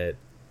think of that.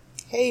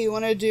 Hey, you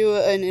want to do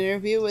an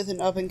interview with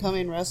an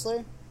up-and-coming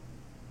wrestler?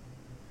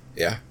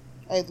 Yeah.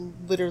 I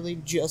literally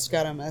just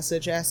got a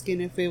message asking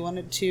if we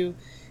wanted to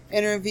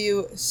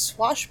interview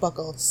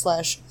Swashbuckle /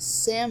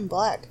 Sam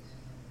Black.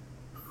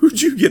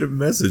 Who'd you get a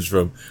message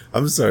from?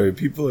 I'm sorry,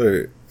 people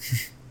are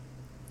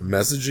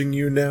messaging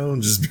you now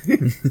and just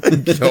being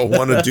like, y'all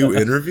want to do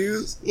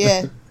interviews?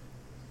 Yeah.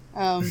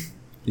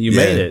 You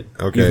made it.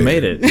 Okay. You've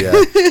made it.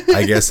 Yeah.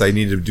 I guess I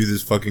need to do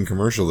this fucking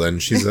commercial then.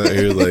 She's out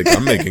here like,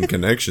 I'm making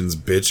connections,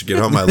 bitch.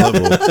 Get on my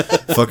level.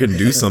 Fucking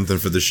do something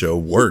for the show.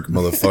 Work,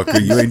 motherfucker.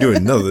 You ain't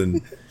doing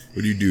nothing.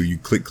 What do? You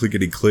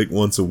clickety-click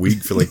once a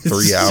week for like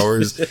 3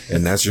 hours,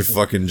 and that's your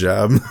fucking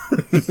job?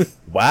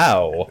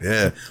 Wow.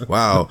 Yeah.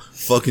 Wow.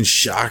 Fucking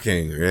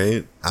shocking,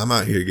 right? I'm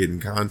out here getting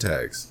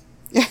contacts.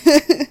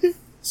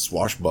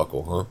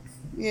 Swashbuckle, huh?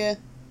 Yeah,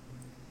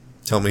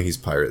 Tell me he's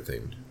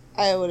pirate-themed.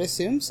 I would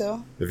assume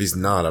so. If he's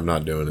not, I'm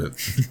not doing it.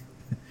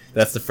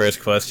 That's the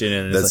first question,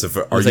 and That's it's the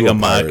like, fir- are it's like you a a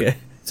mock. pirate?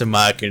 It's a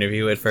mock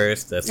interview at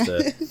first. That's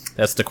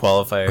the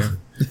qualifier.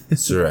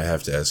 Sir, I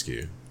have to ask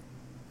you.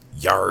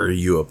 Are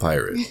you a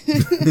pirate?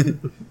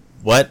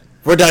 What?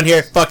 We're done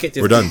here. Fuck it.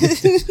 We're done.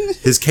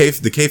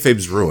 The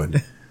kayfabe's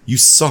ruined. You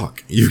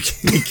suck. You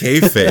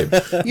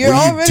kayfabe. You're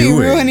what are already you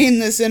doing? ruining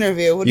this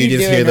interview. What are You you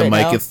just doing hear the right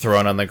mic now? gets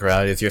thrown on the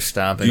ground as you're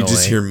stomping You away.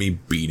 just hear me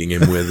beating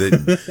him with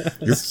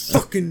it. Your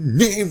fucking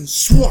name,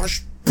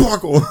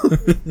 Swashbuckle.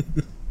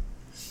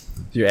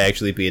 You're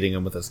actually beating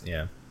him with a...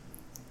 Yeah.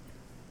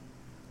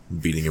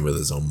 Beating him with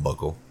his own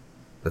buckle.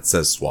 That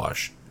says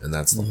swash, and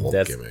that's the whole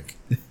gimmick.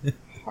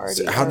 Party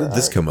So how did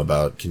this hard. come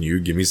about? Can you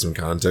give me some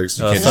context?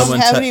 You I can't don't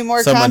have any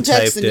more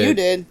context than you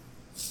did.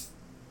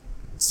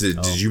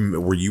 Did you?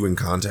 Were you in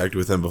contact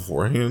with him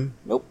beforehand?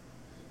 Nope.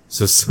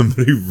 So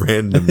somebody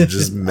random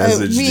just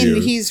messaged I mean,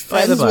 you. he's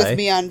By friends the by. with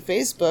me on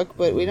Facebook,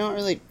 but we don't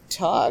really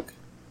talk.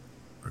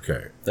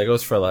 Okay. That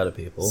goes for a lot of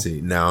people.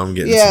 See, now I'm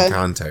getting Yeah. some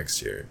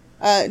context here.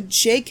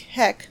 Jake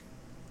Heck.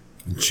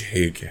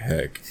 Jake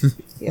Heck.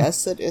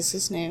 Yes, that is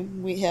his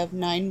name. We have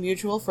 9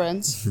 mutual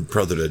friends.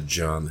 Brother to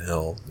John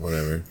Hill.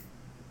 Whatever.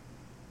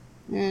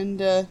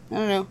 And, I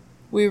don't know.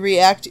 We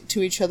react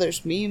to each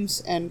other's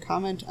memes and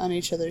comment on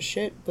each other's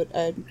shit, but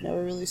I've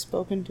never really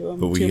spoken to him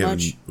But too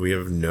much. we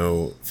have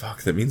no...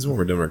 Fuck, that means when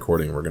we're done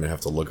recording, we're going to have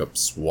to look up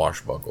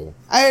Swashbuckle.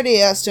 I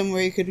already asked him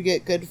where he could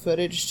get good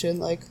footage to,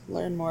 like,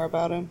 learn more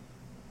about him.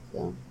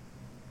 So...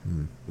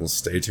 Well,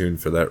 stay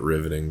tuned for that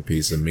riveting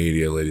piece of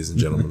media, ladies and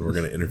gentlemen. We're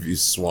going to interview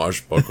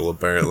Swashbuckle,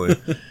 apparently.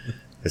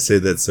 I say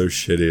that so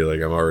shitty,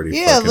 like I'm already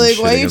Yeah, fucking like,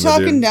 why are shitting you on the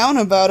talking dude. down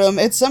about him?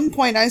 At some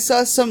point, I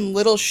saw some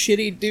little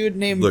shitty dude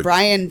named Look.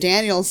 Brian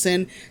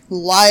Danielson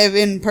live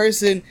in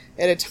person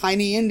at a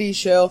tiny indie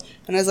show,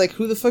 and I was like,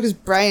 who the fuck is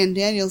Brian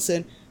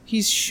Danielson?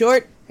 He's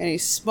short, and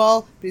he's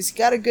small, but he's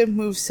got a good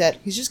moveset.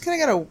 He's just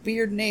kind of got a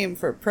weird name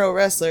for a pro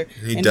wrestler.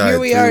 He and died here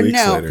we 3 are weeks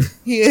now. later.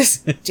 He is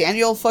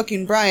Daniel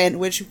fucking Bryan,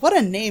 which, what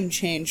a name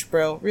change,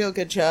 bro. Real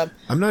good job.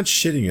 I'm not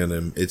shitting on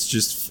him. It's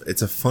just,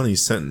 it's a funny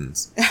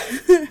sentence.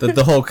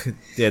 The whole,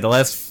 the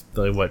last,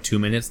 like, what, 2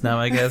 minutes now,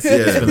 I guess? Yeah.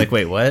 It's been like,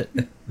 wait, what?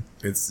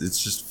 It's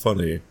just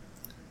funny.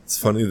 It's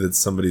funny that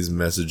somebody's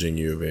messaging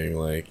you being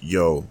like,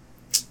 yo,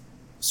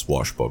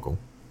 swashbuckle.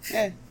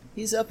 Yeah,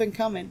 he's up and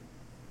coming.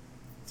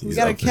 We He's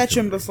gotta up and catch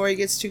him coming. before he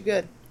gets too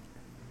good.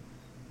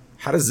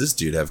 How does this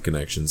dude have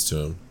connections to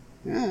him?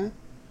 Yeah.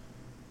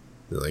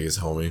 Like his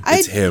homie? I-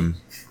 It's him.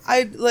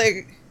 I,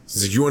 like...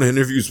 He's like, you want to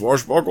interview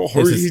Swashbuckle?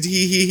 It's his-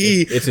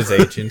 He. It's his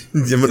agent.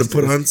 I'm gonna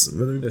put on. I'm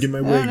gonna get my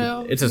I don't wig.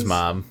 know. It's his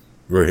mom.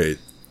 Right.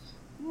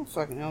 I don't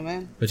fucking know,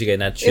 man. But you get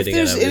not If shitting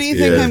there's on him.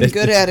 anything Yeah. I'm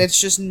good at,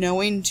 it's just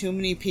knowing too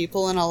many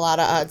people in a lot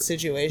of odd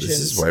situations. This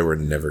is why we're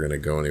never gonna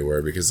go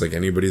anywhere, because like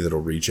anybody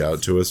that'll reach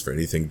out to us for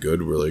anything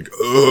good, we're like,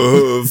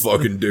 oh,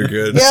 fucking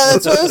dickhead. Yeah,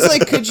 that's why I was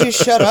like, could you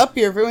shut up?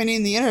 You're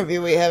ruining the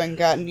interview we haven't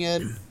gotten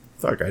yet.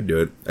 Fuck, I'd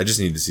do it. I just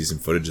need to see some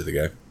footage of the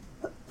guy.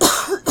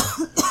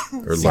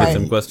 Or Sorry. Get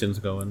some questions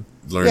going.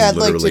 learn Yeah, I'd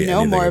like to literally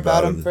know anything more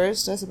about him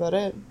first. That's about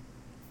it.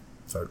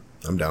 Fuck,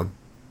 I'm down.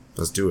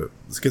 Let's do it.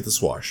 Let's get the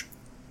swash.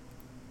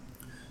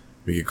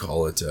 We could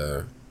call it,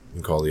 we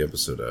can call the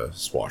episode,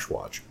 Swash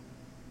Watch.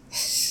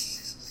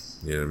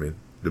 You know what I mean?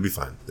 It'll be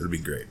fine. It'll be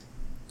great.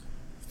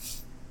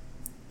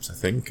 So I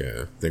think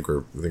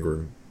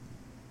we're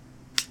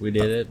We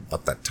did it.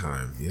 about that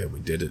time. Yeah,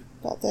 we did it.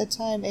 About that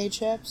time,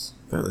 A-Chaps.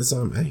 About this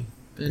time, hey.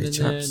 Hey,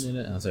 chaps.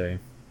 Oh, sorry.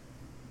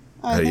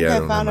 I think yeah, I I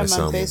don't found have him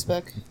my on sound.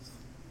 Facebook.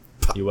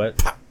 You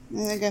what? I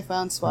think I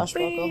found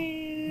Swashbuckle.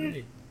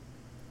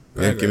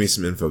 Yeah, give me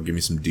some info. Give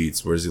me some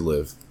deets. Where does he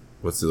live?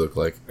 What's he look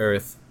like?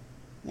 Earth.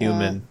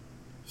 Human.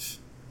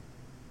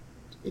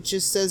 It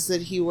just says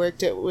that he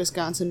worked at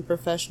Wisconsin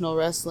Professional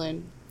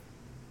Wrestling,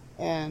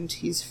 and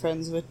he's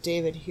friends with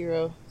David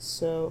Hero,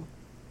 so...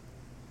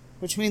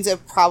 Which means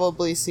I've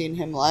probably seen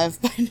him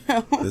live by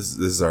now. This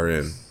is our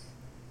in.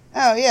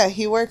 Oh, yeah,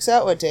 he works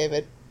out with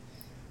David.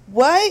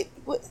 Why?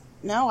 What?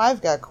 Now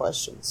I've got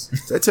questions.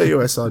 Did I tell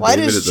you I saw Why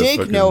David does at the Jake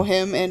fucking... know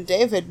him and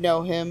David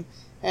know him?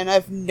 And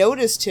I've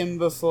noticed him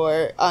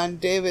before on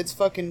David's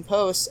fucking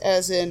posts,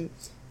 as in,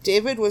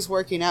 David was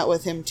working out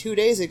with him 2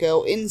 days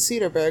ago in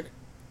Cedarburg.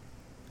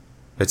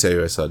 I tell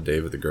you I saw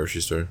Dave at the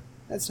grocery store.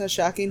 That's not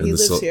shocking. And He the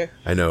lives here.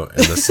 I know,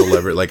 and the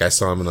celebrity, like I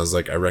saw him and I was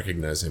like, I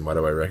recognize him. Why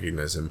do I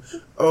recognize him?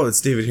 Oh,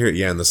 it's David here.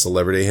 Yeah, and the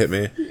celebrity hit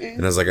me,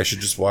 and I was like, I should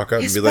just walk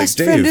up His and be like, best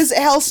friend Dave, is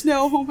Al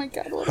Snow. Oh my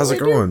god, what how's do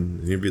it I do? going?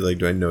 And he'd be like,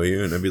 do I know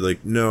you? And I'd be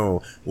like,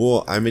 no.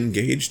 Well, I'm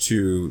engaged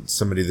to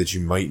somebody that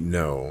you might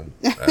know.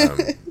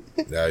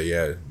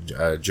 Yeah,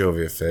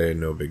 Jovia Faye,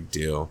 no big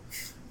deal.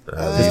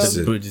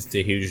 Just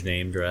a huge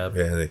name drop.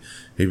 Yeah,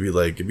 he'd be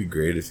like, it'd be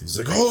great if he was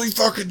like, holy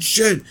fucking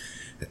shit!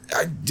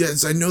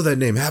 I know that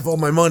name. Have all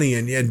my money,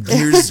 and yeah,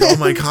 here's all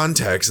my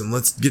contacts, and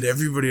let's get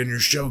everybody on your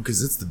show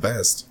because it's the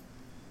best.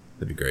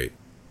 That'd be great.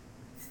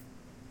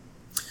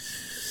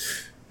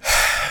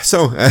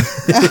 So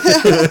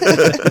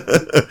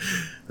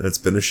that's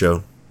been a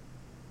show.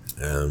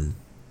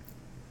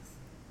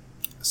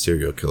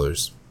 Serial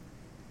killers,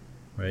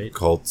 Right?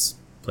 cults,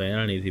 Playing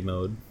on easy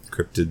mode.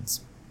 cryptids,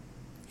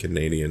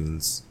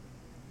 Canadians.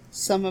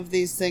 Some of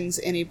these things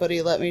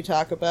anybody let me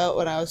talk about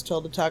when I was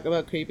told to talk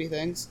about creepy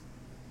things.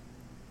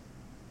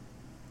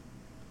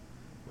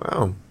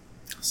 Wow,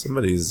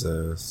 somebody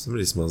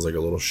smells like a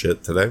little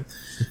shit today.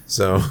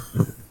 So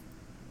I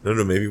don't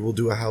know. Maybe we'll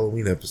do a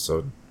Halloween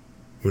episode.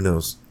 Who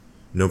knows?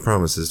 No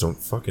promises. Don't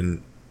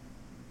fucking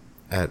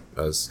at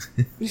us.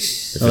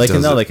 If No, it they can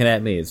does know. it- They can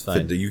at me. It's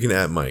fine. You can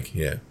at Mike.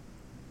 Yeah.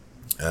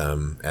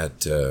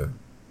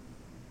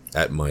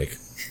 At Mike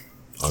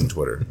on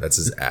Twitter. That's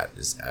his at.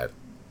 Is at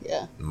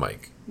Yeah.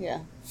 Mike. Yeah.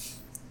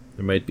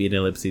 There might be an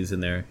ellipses in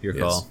there. Your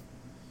Yes.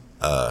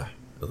 call.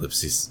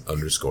 Ellipses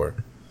 _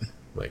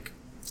 Mike.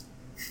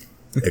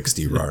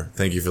 XDRAR.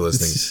 Thank you for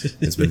listening.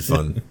 It's been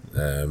fun.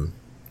 And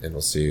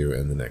we'll see you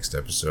in the next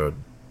episode.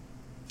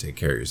 Take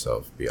care of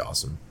yourself. Be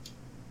awesome.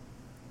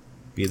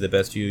 Be the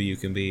best you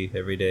can be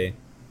every day.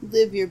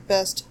 Live your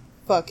best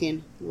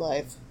fucking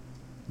life.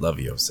 Love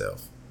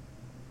yourself.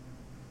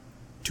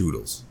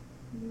 Toodles.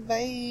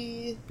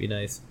 Bye. Be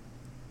nice.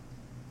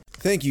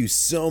 Thank you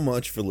so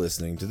much for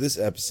listening to this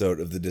episode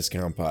of the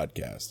Discount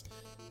Podcast.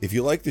 If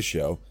you like the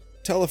show,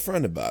 tell a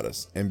friend about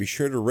us, and be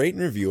sure to rate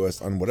and review us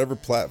on whatever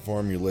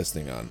platform you're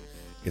listening on.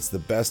 It's the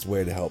best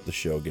way to help the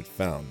show get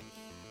found.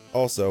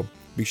 Also,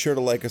 be sure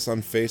to like us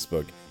on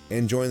Facebook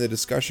and join the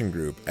discussion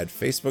group at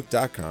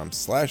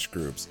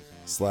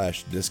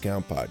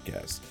facebook.com/groups/Discount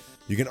Podcast.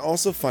 You can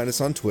also find us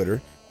on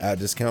Twitter at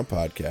Discount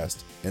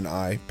Podcast, and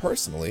I,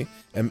 personally,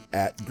 am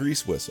at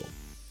Grease Whistle.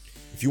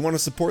 If you want to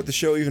support the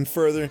show even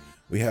further,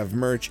 we have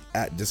merch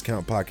at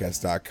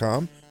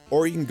discountpodcast.com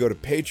Or you can go to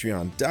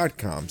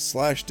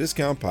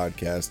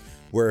patreon.com/discountpodcast,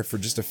 where for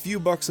just a few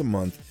bucks a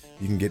month,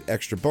 you can get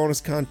extra bonus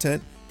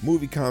content,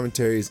 movie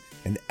commentaries,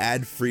 and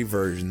ad-free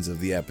versions of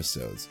the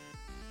episodes.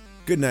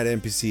 Good night,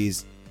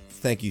 NPCs.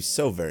 Thank you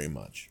so very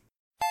much.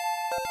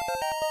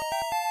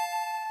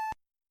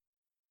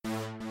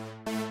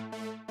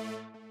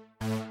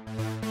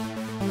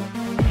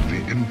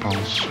 The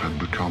impulse had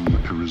become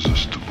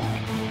irresistible.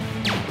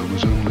 There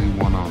was only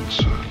one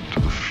answer to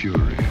the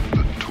fury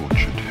that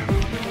tortured him,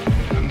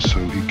 and so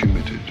he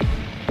committed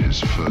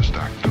his first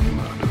act of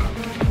murder.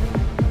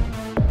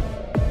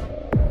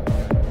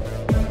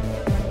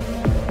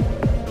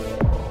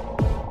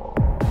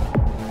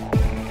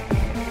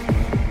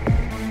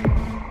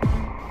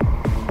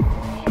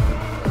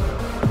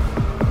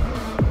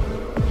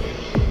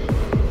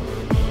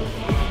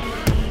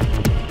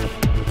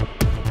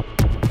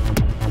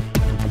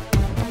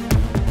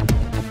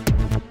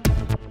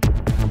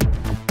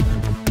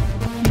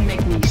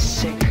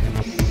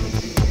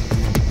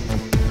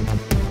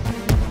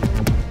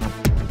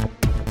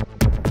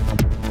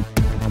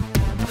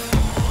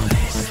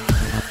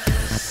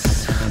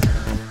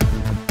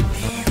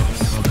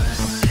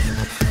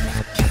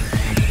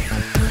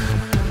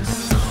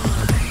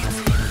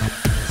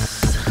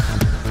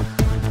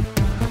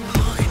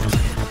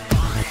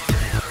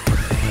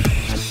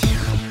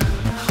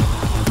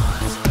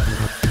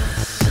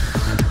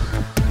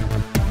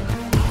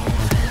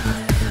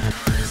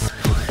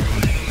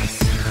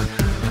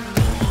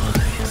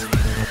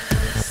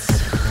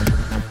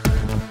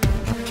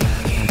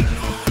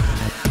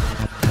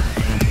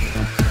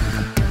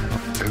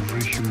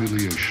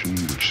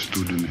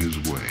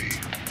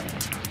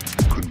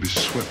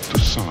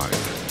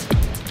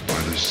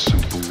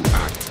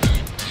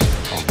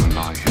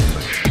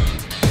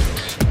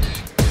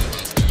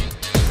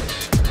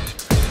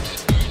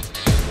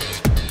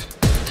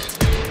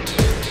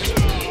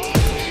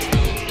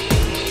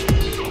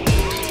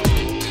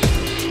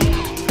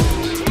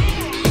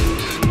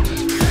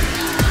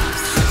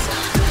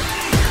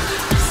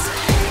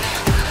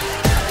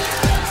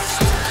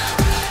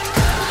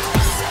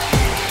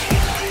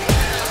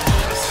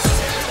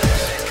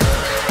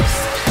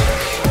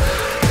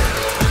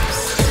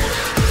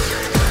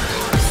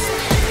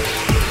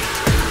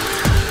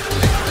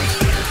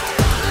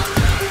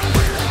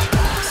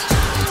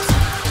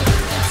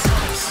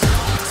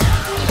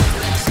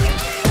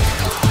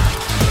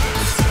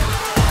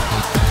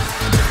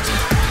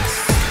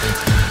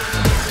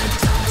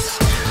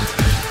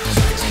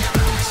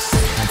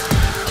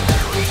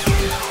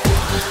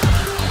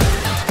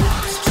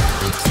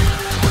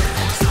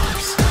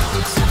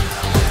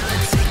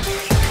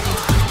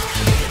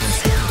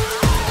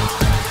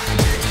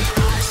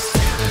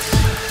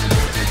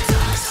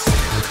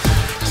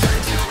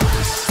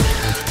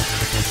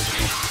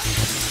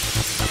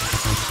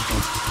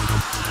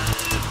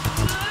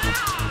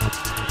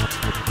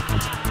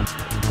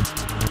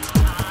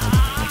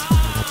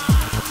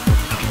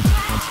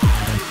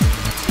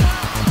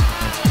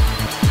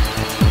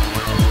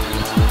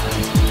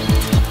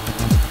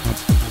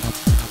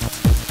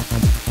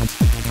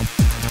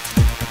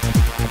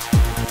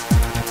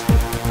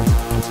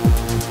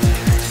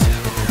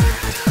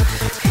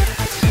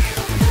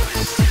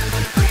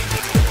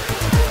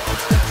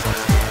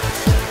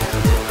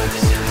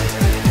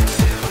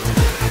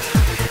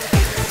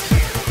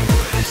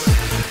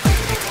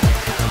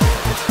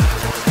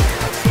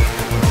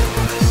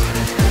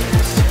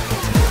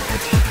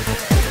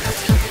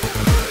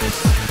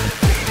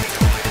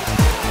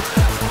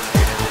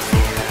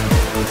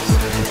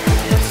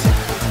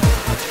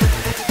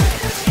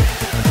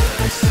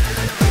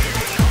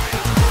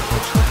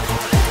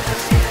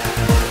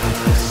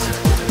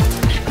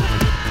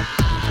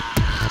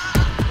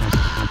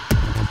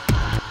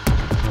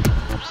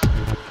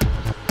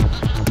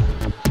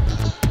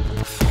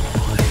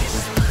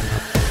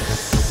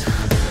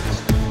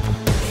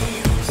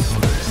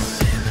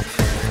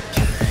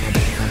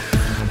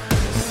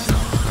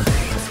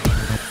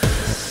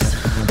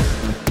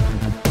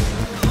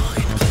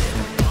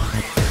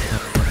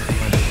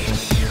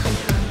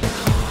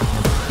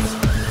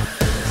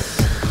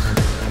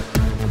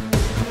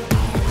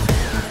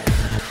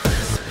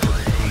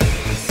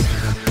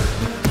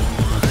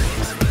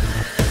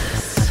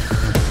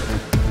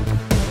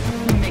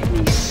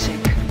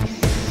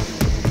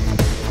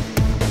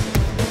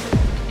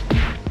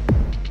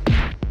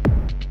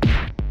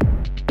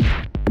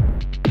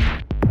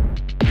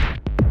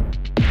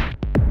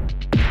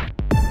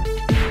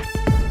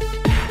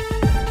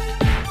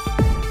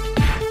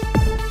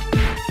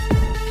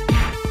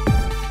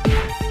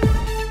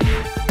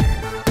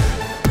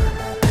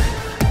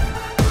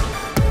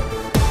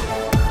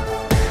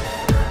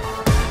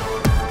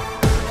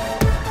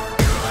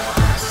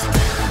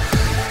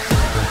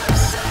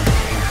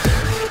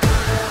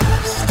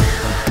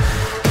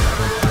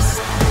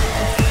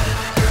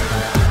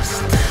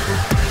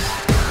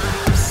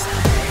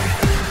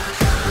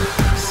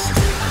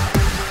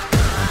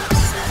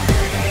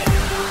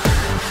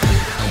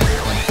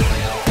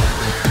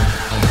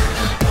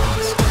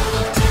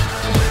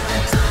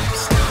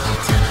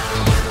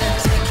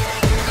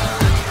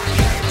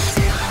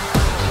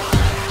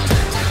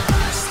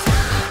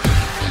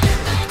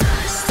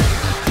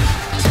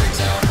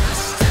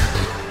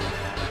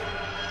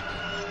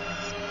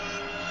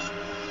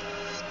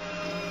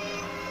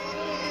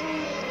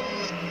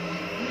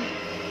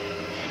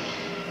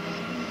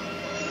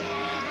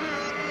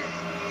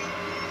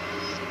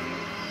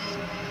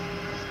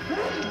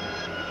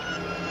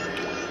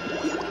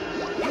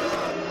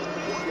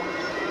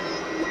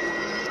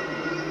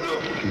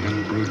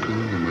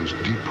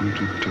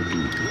 violated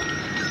taboo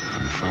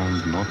and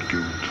found not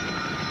guilt,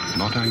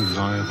 not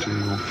anxiety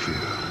or fear,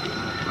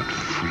 but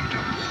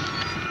freedom.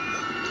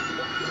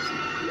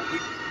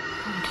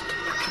 I wanted to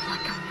look him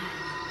like a man.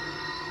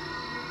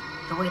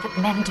 The way that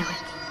men do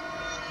it.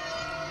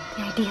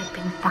 The idea of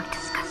being fucked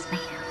disgusts me.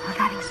 Of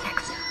having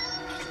sex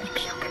makes me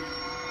puke.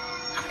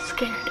 I'm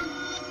scared.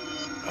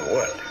 Of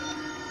what?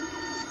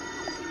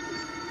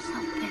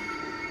 Something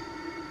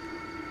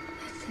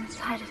that's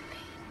inside of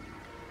me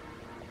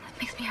that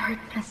makes me hurt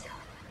myself.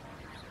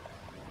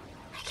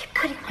 I keep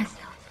cutting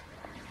myself.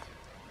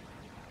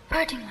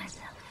 Hurting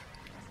myself.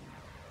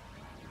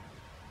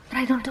 But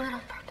I don't do it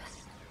on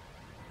purpose.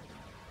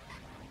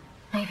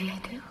 Maybe I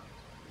do.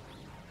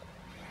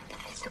 The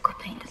physical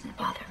pain doesn't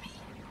bother me.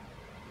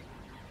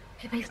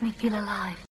 It makes me feel alive.